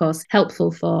 which is, of course,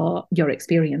 helpful for your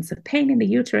experience of pain in the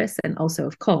uterus, and also,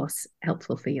 of course,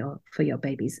 helpful for your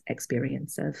baby's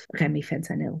experience of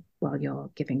remifentanil while you're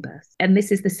giving birth. And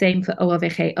this is the same for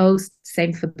OLVG Oost,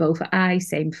 same for Boven-Ei,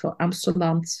 same for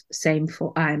Amsterdam, same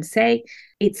for AMC.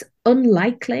 It's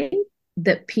unlikely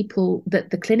that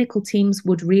the clinical teams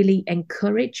would really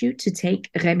encourage you to take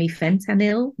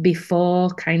remifentanil before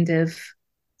kind of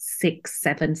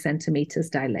 6-7 centimeters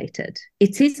dilated.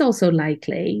 It is also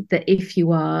likely that if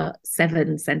you are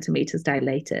 7 centimeters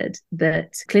dilated,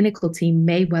 that clinical team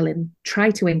may well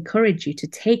try to encourage you to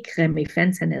take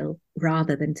remifentanil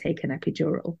rather than take an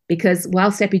epidural. Because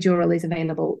whilst epidural is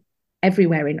available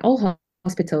everywhere in all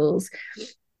hospitals,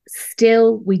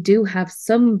 still, we do have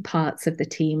some parts of the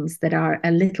teams that are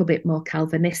a little bit more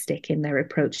Calvinistic in their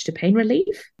approach to pain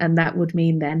relief. And that would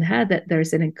mean then that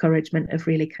there's an encouragement of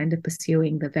really kind of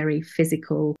pursuing the very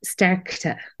physical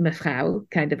sterkte mevrouw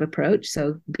kind of approach.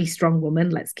 So be strong woman,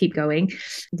 let's keep going,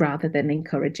 rather than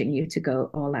encouraging you to go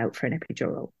all out for an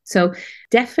epidural. So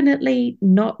definitely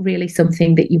not really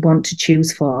something that you want to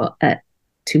choose for at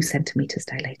 2 centimeters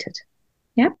dilated.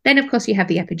 Yeah. Then, of course, you have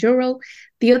the epidural.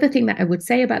 The other thing that I would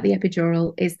say about the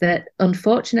epidural is that,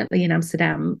 unfortunately, in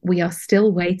Amsterdam, we are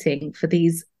still waiting for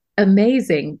these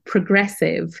amazing,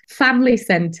 progressive,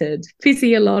 family-centered,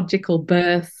 physiological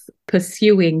birth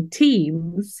pursuing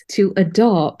teams to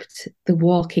adopt the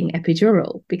walking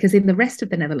epidural. Because in the rest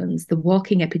of the Netherlands, the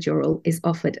walking epidural is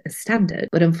offered as standard.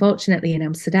 But unfortunately, in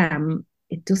Amsterdam,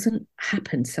 it doesn't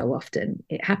happen so often.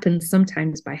 It happens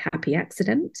sometimes by happy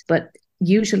accident, but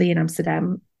usually in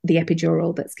Amsterdam, the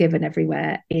epidural that's given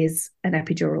everywhere is an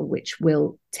epidural which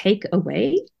will take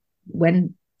away,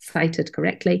 when cited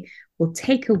correctly, will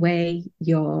take away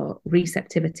your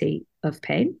receptivity of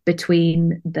pain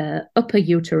between the upper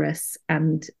uterus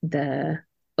and the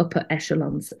upper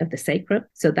echelons of the sacrum.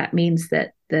 So that means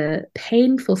that the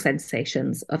painful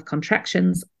sensations of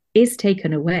contractions is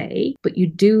taken away, but you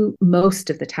do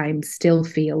most of the time still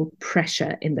feel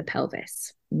pressure in the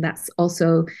pelvis. And that's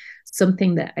also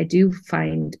something that I do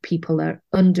find people are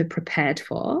underprepared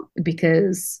for,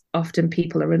 because often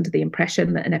people are under the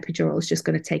impression that an epidural is just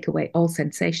going to take away all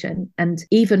sensation. And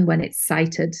even when it's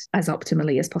cited as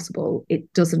optimally as possible,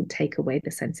 it doesn't take away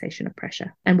the sensation of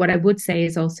pressure. And what I would say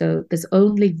is also there's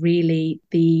only really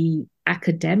the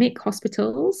academic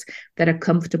hospitals that are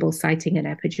comfortable citing an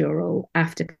epidural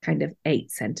after kind of 8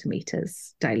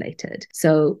 centimeters dilated.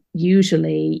 So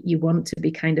usually you want to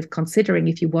be kind of considering,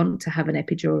 if you want to have an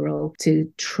epidural,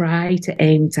 to try to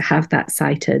aim to have that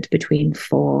cited between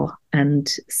 4 and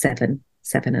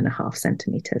 7.5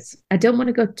 centimeters. I don't want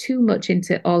to go too much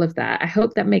into all of that. I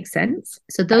hope that makes sense.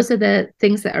 So those are the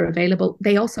things that are available.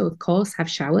 They also, of course, have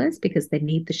showers, because they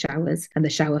need the showers and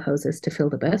the shower hoses to fill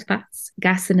the birth baths.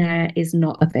 Gas and air is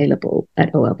not available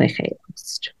at OLVG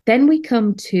Oost. Then we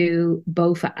come to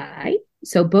Boven-Ei.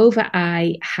 So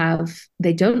Boven-Ei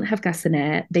they don't have gas and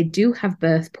air. They do have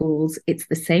birth pools. It's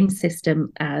the same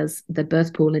system as the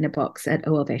birth pool in a box at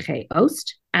OLVG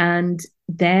Oost. And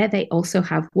there they also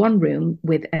have one room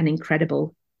with an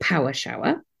incredible power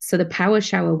shower. So the power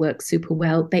shower works super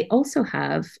well. They also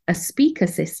have a speaker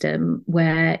system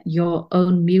where your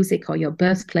own music or your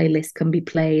birth playlist can be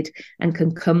played and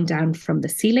can come down from the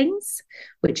ceilings,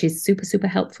 which is super, super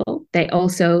helpful. They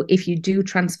also, if you do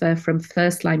transfer from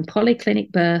first-line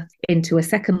polyclinic birth into a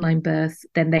second-line birth,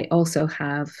 then they also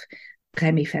have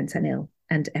remifentanil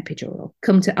and epidural.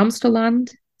 Come to Amsterdam.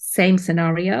 Same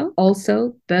scenario.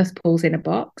 Also, birth pools in a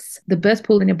box. The birth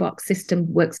pool in a box system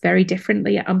works very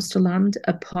differently at Amsterdam.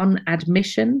 Upon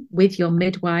admission with your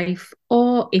midwife,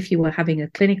 or if you were having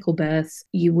a clinical birth,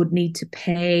 you would need to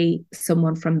pay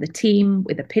someone from the team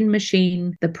with a pin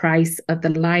machine the price of the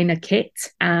liner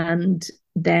kit, and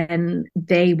then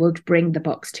they would bring the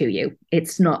box to you.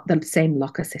 It's not the same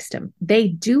locker system. They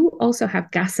do also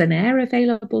have gas and air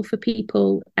available for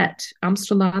people at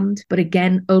Amsterdam, but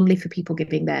again, only for people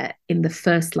giving there in the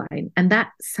first line. And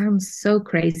that sounds so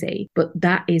crazy, but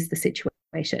that is the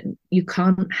situation. You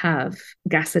can't have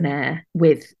gas and air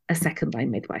with a second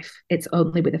line midwife. It's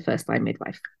only with a first line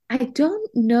midwife. I don't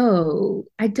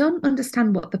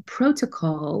understand what the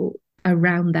protocol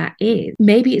around that is.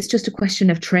 Maybe it's just a question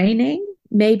of training.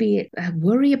 Maybe a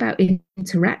worry about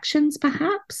interactions,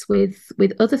 perhaps, with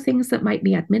other things that might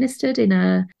be administered in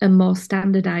a more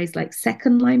standardized, like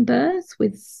second line birth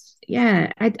with.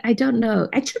 Yeah, I don't know.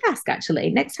 I should ask, actually.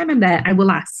 Next time I'm there, I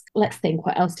will ask. Let's think,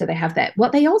 what else do they have there?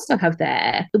 What they also have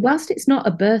there, whilst it's not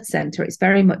a birth center, it's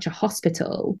very much a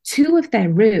hospital. 2 of their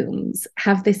rooms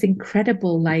have this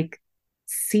incredible, like,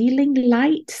 ceiling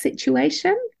light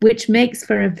situation, which makes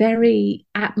for a very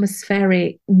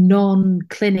atmospheric,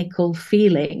 non-clinical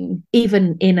feeling,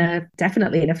 even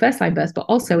definitely in a first line birth, but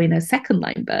also in a second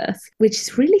line birth, which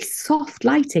is really soft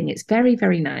lighting. It's very,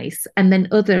 very nice. And then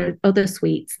other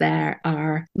suites there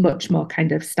are much more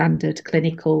kind of standard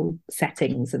clinical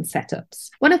settings and setups.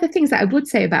 One of the things that I would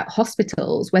say about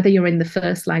hospitals, whether you're in the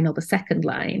first line or the second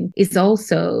line, is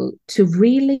also to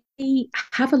really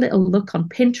have a little look on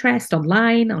Pinterest,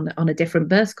 online, on a different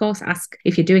birth course. Ask,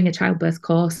 if you're doing a childbirth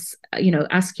course,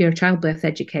 ask your childbirth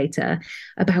educator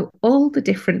about all the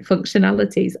different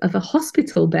functionalities of a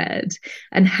hospital bed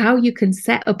and how you can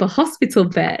set up a hospital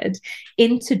bed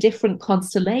into different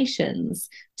constellations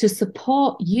to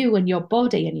support you and your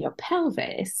body and your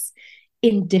pelvis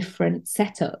in different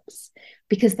setups,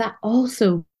 because that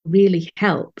also really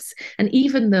helps. And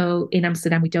even though in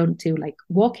Amsterdam we don't do like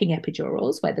walking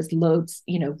epidurals where there's loads,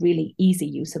 really easy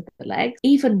use of the legs,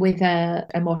 even with a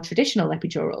more traditional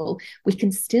epidural, we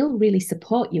can still really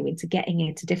support you into getting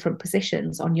into different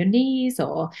positions on your knees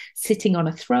or sitting on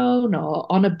a throne or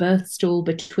on a birth stool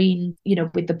between,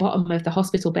 with the bottom of the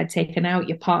hospital bed taken out,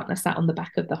 your partner sat on the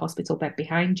back of the hospital bed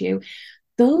behind you.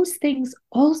 Those things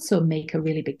also make a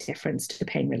really big difference to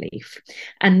pain relief.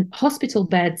 And hospital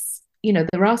beds,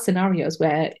 there are scenarios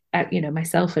where,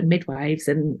 myself and midwives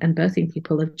and birthing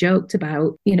people have joked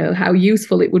about, how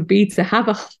useful it would be to have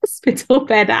a hospital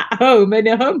bed at home in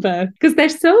a home birth, because they're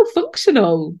so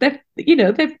functional. They're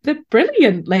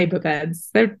brilliant labor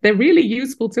beds. They're really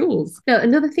useful tools. Now,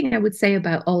 another thing I would say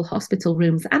about all hospital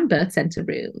rooms and birth center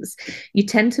rooms, you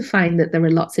tend to find that there are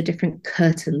lots of different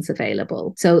curtains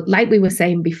available. So like we were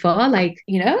saying before,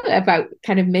 about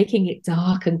kind of making it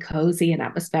dark and cozy and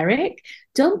atmospheric,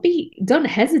 don't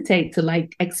hesitate to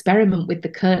experiment with the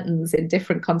curtains in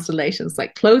different constellations,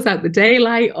 like close out the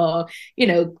daylight or,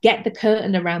 get the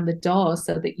curtain around the door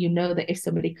so that that if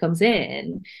somebody comes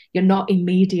in, you're not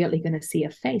immediately going to see a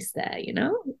face there.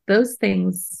 Those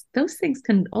things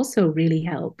can also really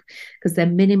help, because they're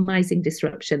minimizing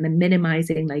disruption. They're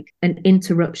minimizing an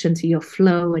interruption to your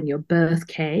flow and your birth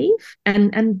cave.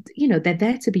 And they're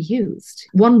there to be used.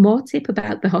 One more tip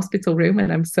about the hospital room,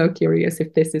 and I'm so curious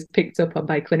if this is picked up on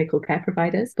by clinical care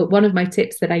providers, but one of my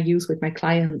tips that I use with my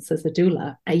clients as a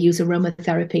doula, I use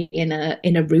aromatherapy in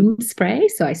a room spray.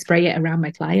 So I spray it around my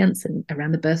clients and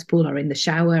around the birth pool or in the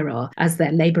shower or as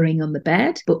they're laboring on the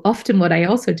bed. But often what I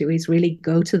also do is really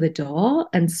go to the door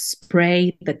and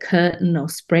spray the curtain or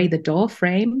spray the door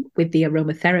frame with the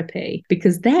aromatherapy,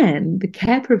 because then the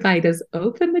care providers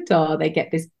open the door, they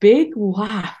get this big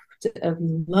waft of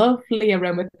lovely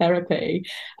aromatherapy,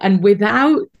 and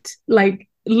without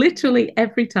literally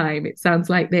every time it sounds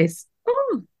like this: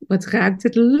 oh, wat ruikt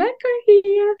het lekker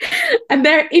hier. And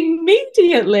they're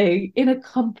immediately in a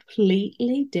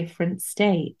completely different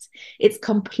state. It's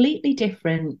completely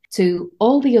different to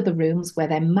all the other rooms where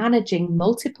they're managing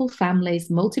multiple families,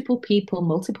 multiple people,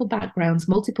 multiple backgrounds,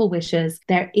 multiple wishes.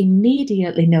 They're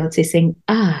immediately noticing,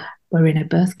 we're in a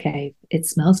birth cave. It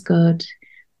smells good.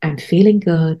 I'm feeling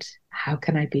good. How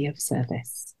can I be of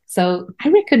service? So I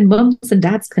reckon mums and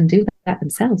dads can do that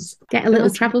themselves. Get a little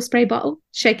travel spray bottle,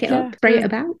 shake it up, spray it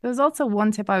about. There's also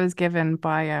one tip I was given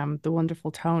by the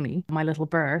wonderful Tony, my little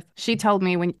birth. She told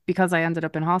me because I ended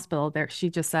up in hospital there, she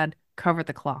just said, cover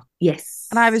the clock. Yes.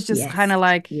 And I was just kind of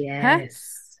like,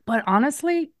 yes. Huh? But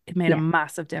honestly, it made a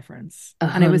massive difference.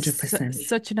 100%. And it was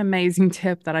such an amazing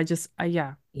tip that I just,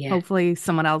 hopefully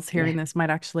someone else hearing this might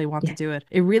actually want to do it.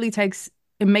 It really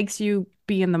it makes you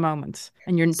be in the moment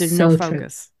and there's no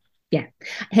focus. True. Yeah.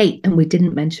 Hey, and we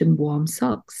didn't mention warm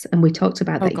socks. And we talked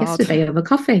about that yesterday over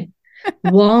coffee.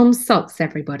 Warm socks,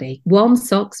 everybody. Warm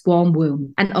socks, warm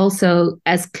womb. And also,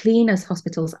 as clean as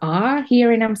hospitals are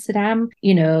here in Amsterdam,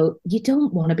 you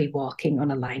don't want to be walking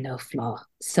on a lino floor.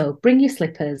 So bring your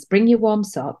slippers, bring your warm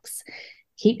socks.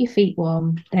 Keep your feet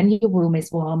warm, then your womb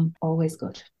is warm, always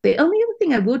good. The only other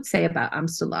thing I would say about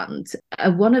Amsterdam,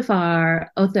 one of our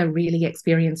other really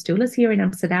experienced doulas here in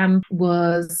Amsterdam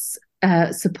was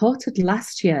supported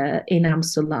last year in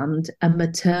Amsterdam a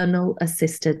maternal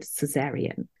assisted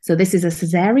cesarean. So this is a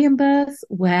cesarean birth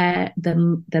where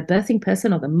the birthing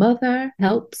person or the mother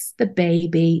helps the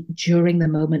baby during the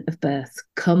moment of birth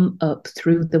come up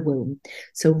through the womb.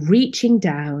 So reaching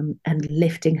down and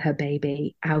lifting her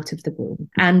baby out of the womb.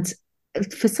 And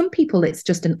for some people, it's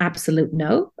just an absolute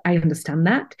no. I understand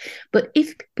that. But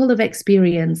if people have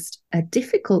experienced a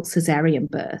difficult cesarean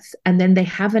birth and then they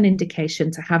have an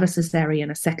indication to have a cesarean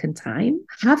a second time,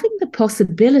 having the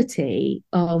possibility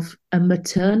of a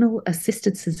maternal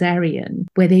assisted cesarean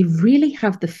where they really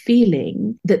have the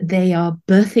feeling that they are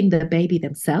birthing the baby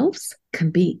themselves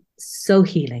can be so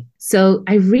healing. So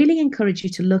I really encourage you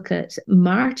to look at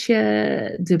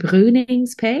Martje de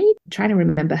Bruning's page. I'm trying to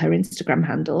remember her Instagram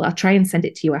handle. I'll try and send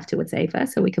it to you afterwards, Eva,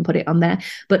 so we can put it on there.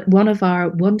 But one of our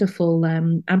wonderful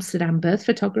Amsterdam birth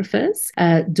photographers,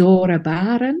 Dora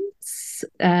Barens,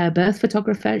 birth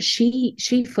photographer, she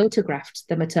photographed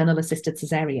the maternal assisted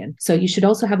cesarean. So you should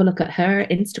also have a look at her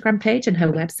Instagram page and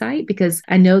her website, because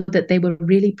I know that they were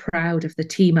really proud of the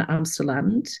team at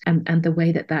Amsterdam and the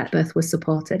way that birth was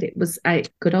supported. It was, I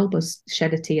could almost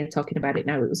shed a tear talking about it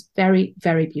now. It was very,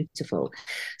 very beautiful.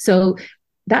 So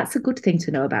that's a good thing to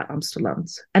know about Amsterdam.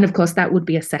 And of course, that would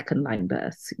be a second line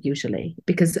birth usually,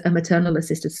 because a maternal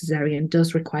assisted cesarean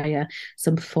does require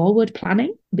some forward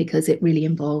planning, because it really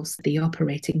involves the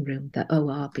operating room, the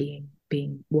OR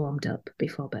being warmed up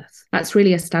before birth. That's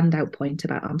really a standout point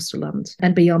about Amsterdam.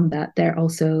 And beyond that, they're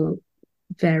also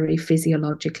very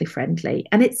physiologically friendly.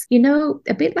 And it's, you know,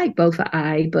 a bit like Beaufort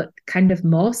Eye, but kind of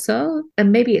more so.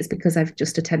 And maybe it's because I've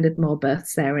just attended more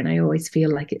births there and I always feel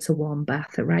like it's a warm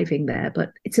bath arriving there.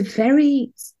 But it's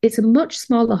a much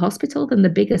smaller hospital than the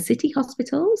bigger city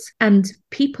hospitals. And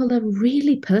people are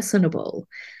really personable.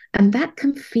 And that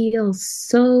can feel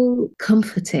so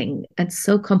comforting and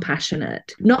so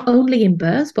compassionate, not only in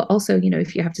birth, but also, you know,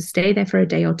 if you have to stay there for a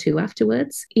day or two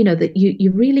afterwards, you know, that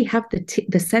you really have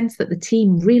the sense that the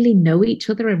team really know each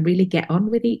other and really get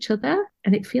on with each other.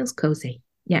 And it feels cozy.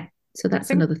 Yeah. So that's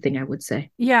another thing I would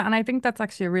say. Yeah, and I think that's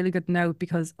actually a really good note,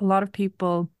 because a lot of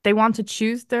people, they want to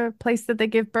choose the place that they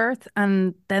give birth,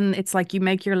 and then it's like you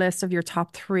make your list of your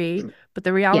top 3, but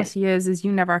the reality is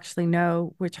you never actually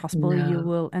know which hospital you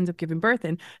will end up giving birth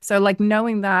in. So like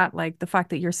knowing that, like the fact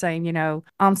that you're saying, you know,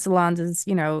 Amsterdam is,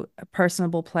 you know, a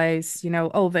personable place, you know,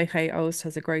 OVG Oost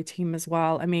has a great team as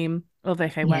well. I mean,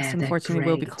 OVG West unfortunately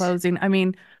will be closing. I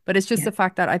mean, but it's just the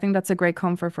fact that I think that's a great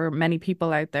comfort for many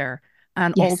people out there.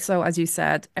 And also, as you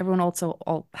said, everyone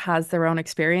also has their own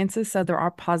experiences. So there are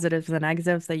positives and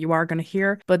negatives that you are going to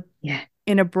hear. But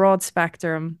in a broad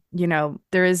spectrum, you know,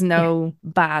 there is no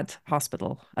bad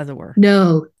hospital, as it were.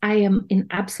 No, I am in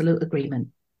absolute agreement.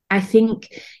 I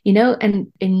think, you know,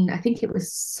 and I think it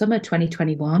was summer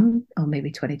 2021 or maybe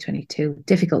 2022,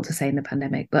 difficult to say in the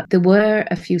pandemic, but there were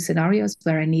a few scenarios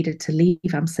where I needed to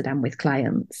leave Amsterdam with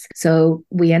clients. So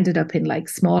we ended up in like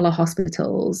smaller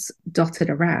hospitals dotted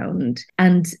around,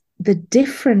 and the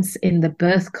difference in the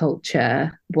birth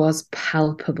culture was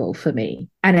palpable for me.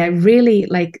 And I really,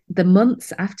 like, the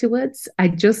months afterwards, I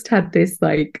just had this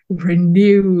like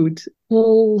renewed,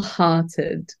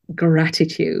 wholehearted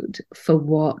gratitude for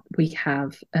what we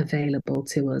have available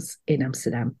to us in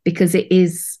Amsterdam, because it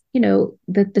is, you know,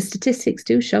 the statistics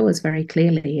do show us very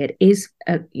clearly. It is,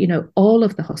 you know, all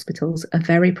of the hospitals are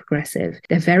very progressive.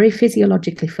 They're very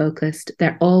physiologically focused.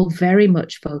 They're all very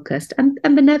much focused. And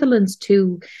the Netherlands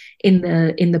too, in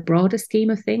the broader scheme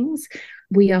of things.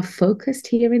 We are focused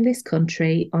here in this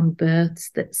country on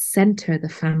births that center the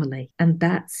family. And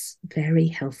that's very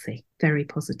healthy, very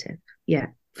positive. Yeah,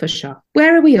 for sure.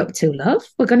 Where are we up to, love?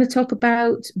 We're going to talk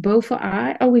about Beaufort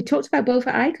Eye. Oh, we talked about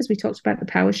Beaufort Eye because we talked about the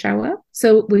power shower.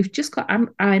 So we've just got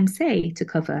IMC to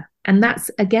cover. And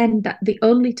that's, again, that the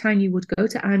only time you would go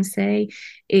to IMC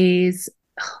is,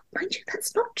 oh, mind you,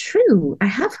 that's not true. I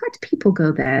have had people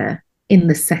go there in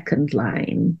the second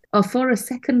line, or for a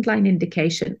second line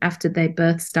indication after their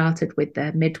birth started with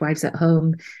their midwives at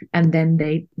home, and then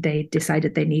they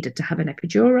decided they needed to have an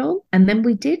epidural, and then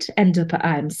we did end up at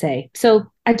IMC. So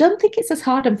I don't think it's as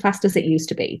hard and fast as it used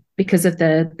to be because of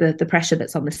the pressure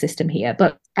that's on the system here.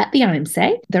 But at the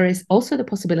IMC, there is also the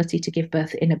possibility to give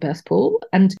birth in a birth pool.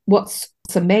 And what's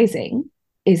amazing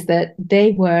is that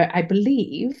they were, I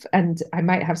believe, and I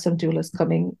might have some doulas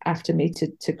coming after me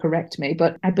to correct me,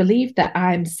 but I believe that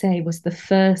IMC was the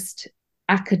first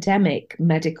academic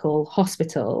medical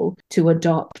hospital to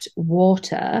adopt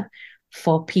water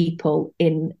for people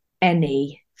in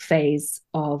any phase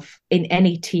of in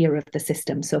any tier of the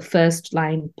system. So first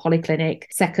line polyclinic,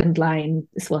 second line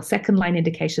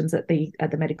indications at the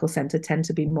medical center tend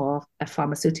to be more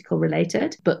pharmaceutical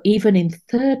related. But even in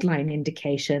third line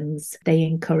indications, they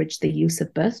encourage the use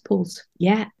of birth pools.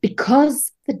 Yeah,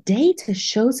 because the data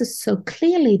shows us so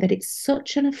clearly that it's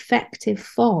such an effective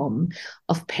form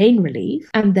of pain relief,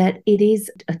 and that it is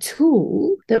a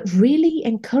tool that really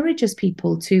encourages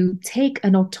people to take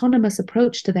an autonomous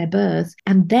approach to their birth,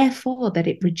 and therefore that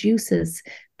it reduces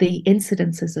the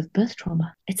incidences of birth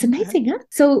trauma. It's amazing, huh?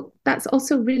 So that's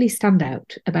also really stand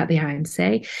out about the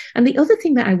IMSA. And the other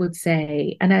thing that I would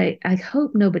say, and I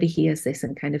hope nobody hears this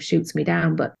and kind of shoots me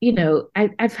down, but, you know,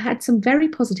 I've had some very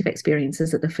positive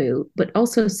experiences at the FU, but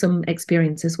also some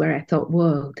experiences where I thought,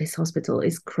 whoa, this hospital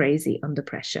is crazy under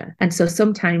pressure. And so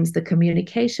sometimes the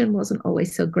communication wasn't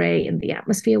always so great and the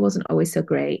atmosphere wasn't always so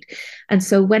great. And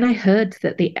so when I heard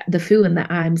that the FU and the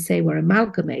IMSA were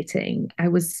amalgamating, I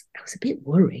was a bit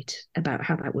worried about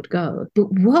how that would go.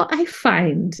 But what I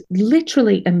find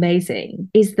literally amazing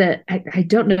is that I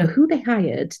don't know who they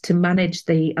hired to manage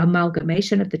the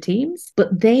amalgamation of the teams,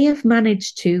 but they have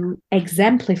managed to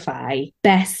exemplify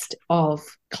best of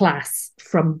class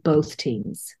from both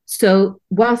teams. So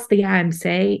whilst the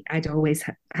IMSA, I'd always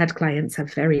had clients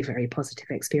have very, very positive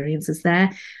experiences there,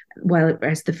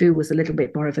 whereas the FU was a little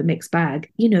bit more of a mixed bag.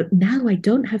 You know, now I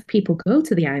don't have people go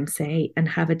to the IMSA and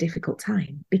have a difficult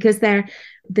time, because they're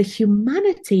the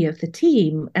humanity of the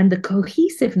team and the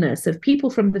cohesiveness of people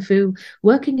from the FU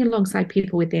working alongside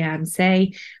people with the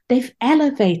IMSA, they've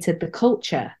elevated the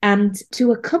culture. And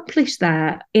to accomplish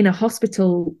that in a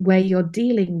hospital where you're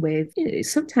dealing with, you know,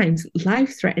 sometimes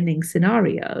life-threatening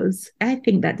scenarios, I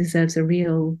think that deserves a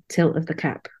real tilt of the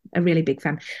cap. A really big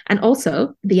fan. And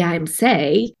also the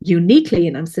IMSA, uniquely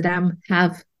in Amsterdam,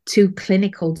 have 2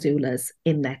 clinical doulas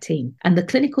in their team. And the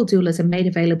clinical doulas are made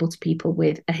available to people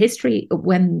with a history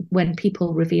when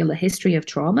people reveal a history of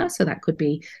trauma. So that could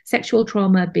be sexual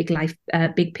trauma,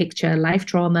 big picture life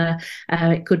trauma.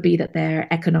 It could be that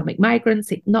they're economic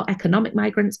migrants, not economic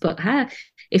migrants, but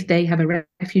if they have a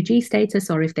refugee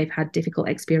status, or if they've had difficult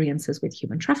experiences with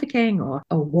human trafficking or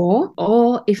a war,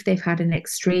 or if they've had an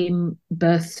extreme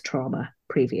birth trauma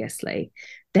previously,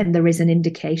 then there is an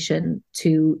indication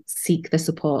to seek the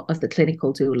support of the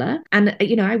clinical doula. And,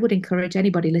 you know, I would encourage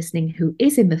anybody listening who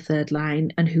is in the third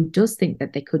line and who does think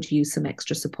that they could use some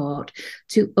extra support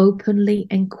to openly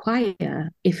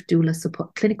inquire if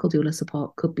clinical doula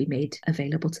support could be made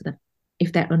available to them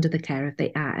if they're under the care of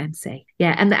the RMC.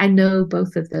 Yeah, and I know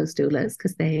both of those doulas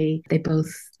because they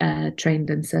both trained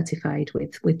and certified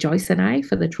with Joyce and I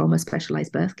for the trauma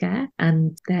specialized birth care,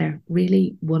 and they're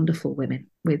really wonderful women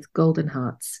with golden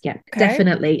hearts. Yeah, okay.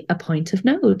 Definitely a point of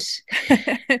note.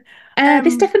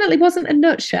 This definitely wasn't a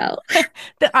nutshell.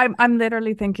 I'm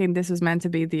literally thinking this was meant to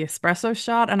be the espresso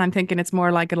shot, and I'm thinking it's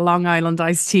more like a Long Island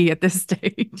iced tea at this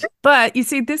stage. But you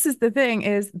see, this is the thing,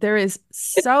 is there is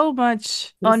so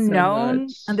much unknown,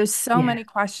 and there's so many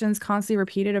questions constantly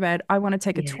repeated about, I want to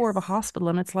take a tour of a hospital,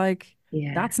 and it's like,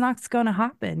 that's not going to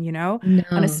happen, you know? No,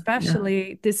 and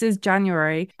especially this is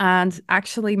January, and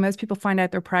actually most people find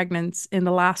out they're pregnant in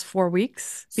the last 4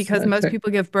 weeks, because most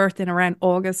people give birth in around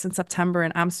August and September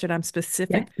in Amsterdam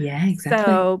specific. Yeah, exactly.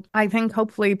 So I think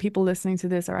hopefully people listening to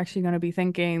this are actually going to be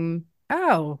thinking,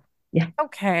 oh,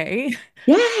 okay.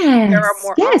 Yes. There are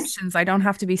more options. I don't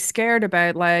have to be scared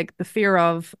about like the fear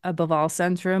of a Bowel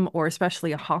syndrome, or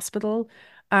especially a hospital.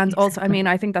 And also, I mean,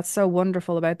 I think that's so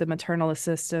wonderful about the maternal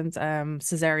assistant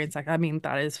cesarean section. I mean,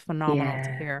 that is phenomenal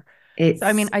to hear. So,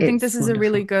 I mean, I think this is a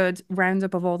really good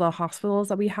roundup of all the hospitals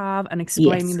that we have and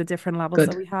explaining the different levels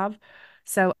that we have.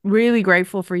 So really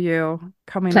grateful for you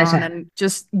coming on and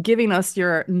just giving us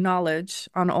your knowledge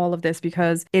on all of this,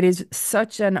 because it is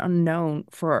such an unknown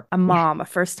for a mom, a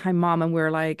first-time mom. And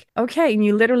we're like, okay, and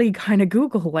you literally kind of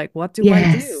Google, like, what do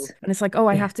I do? And it's like, oh,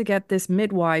 I have to get this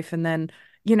midwife, and then,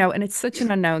 you know, and it's such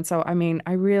an unknown. So, I mean,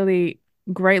 I really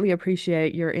greatly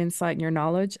appreciate your insight and your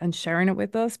knowledge and sharing it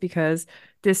with us, because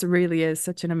this really is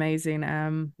such an amazing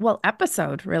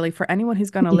episode really for anyone who's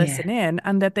going to listen in,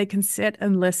 and that they can sit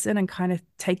and listen and kind of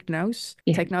take note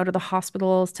of the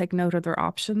hospitals, take note of their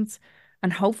options.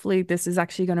 And hopefully this is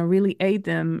actually going to really aid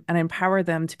them and empower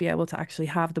them to be able to actually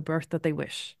have the birth that they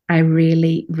wish. I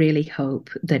really, really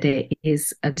hope that it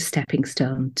is a stepping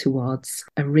stone towards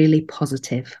a really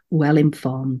positive,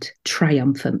 well-informed,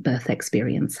 triumphant birth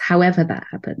experience, however that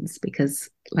happens. Because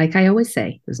like I always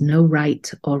say, there's no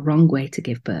right or wrong way to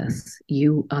give birth.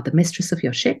 You are the mistress of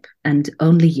your ship, and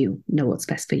only you know what's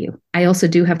best for you. I also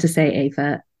do have to say,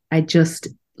 Ava, I just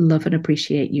love and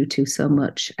appreciate you two so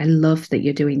much. I love that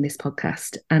you're doing this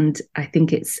podcast. And I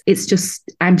think it's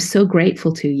just, I'm so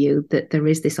grateful to you that there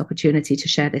is this opportunity to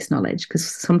share this knowledge, because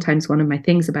sometimes one of my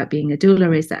things about being a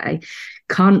doula is that I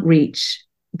can't reach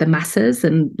the masses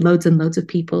and loads of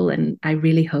people. And I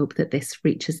really hope that this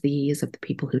reaches the ears of the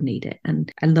people who need it.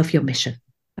 And I love your mission.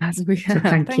 So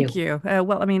thank you.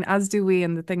 Well, I mean, as do we.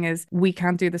 And the thing is, we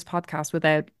can't do this podcast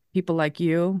without people like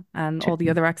you and all the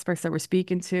other experts that we're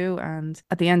speaking to. And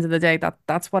at the end of the day,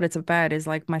 that's what it's about, is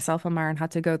like myself and Maren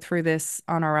had to go through this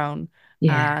on our own.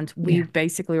 Yeah. And we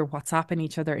basically are WhatsApping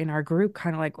each other in our group,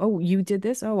 kind of like, oh, you did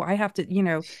this. Oh, I have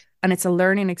to, and it's a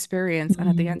learning experience. And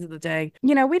at the end of the day,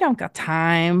 we don't got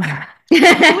time. We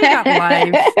got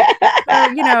life.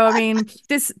 I mean,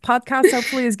 this podcast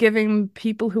hopefully is giving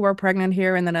people who are pregnant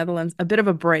here in the Netherlands a bit of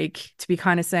a break to be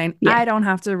kind of saying, I don't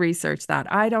have to research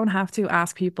that. I don't have to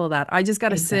ask people that. I just got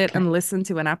to sit and listen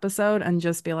to an episode and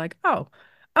just be like, oh,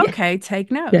 okay,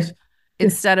 take note.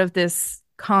 Instead of this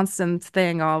constant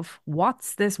thing of,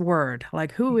 what's this word?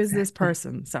 Like, who is this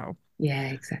person? So, yeah,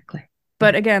 exactly.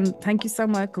 But again, thank you so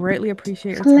much. Greatly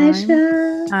appreciate your time.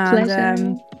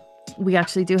 Pleasure. We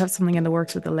actually do have something in the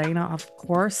works with Ilena, of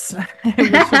course, which will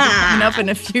be coming up in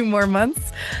a few more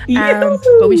months.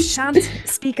 But we shan't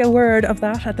speak a word of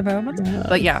that at the moment. No.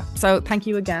 But yeah, so thank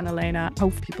you again, Ilena.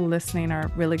 Hope people listening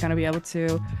are really going to be able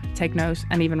to take note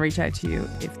and even reach out to you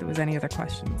if there was any other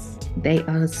questions. They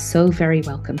are so very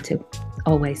welcome to.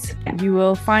 Always. You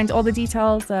will find all the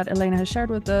details that Ilena has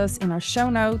shared with us in our show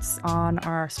notes on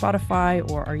our Spotify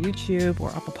or our YouTube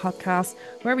or Apple Podcasts,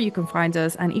 wherever you can find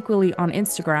us, and equally on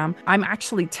Instagram. I'm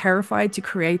actually terrified to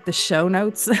create the show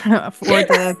notes for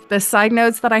the side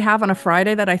notes that I have on a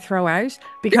Friday that I throw out,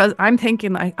 because I'm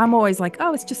thinking, I'm always like,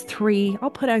 oh, it's just 3. I'll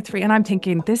put out 3. And I'm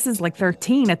thinking, this is like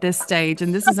 13 at this stage,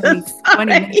 and this is only 20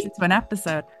 minutes into an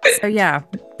episode. So yeah,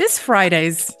 this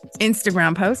Friday's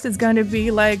Instagram post is going to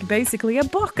be like basically a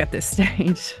book at this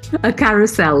stage. A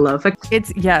carousel, love.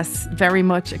 It's, yes, very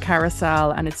much a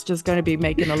carousel, and it's just going to be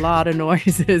making a lot of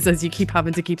noises as you keep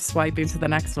having to keep swiping to the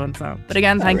next one. So, but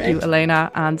again, thank you,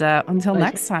 Ilena, and until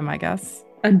next time, I guess.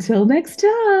 Until next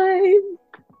time.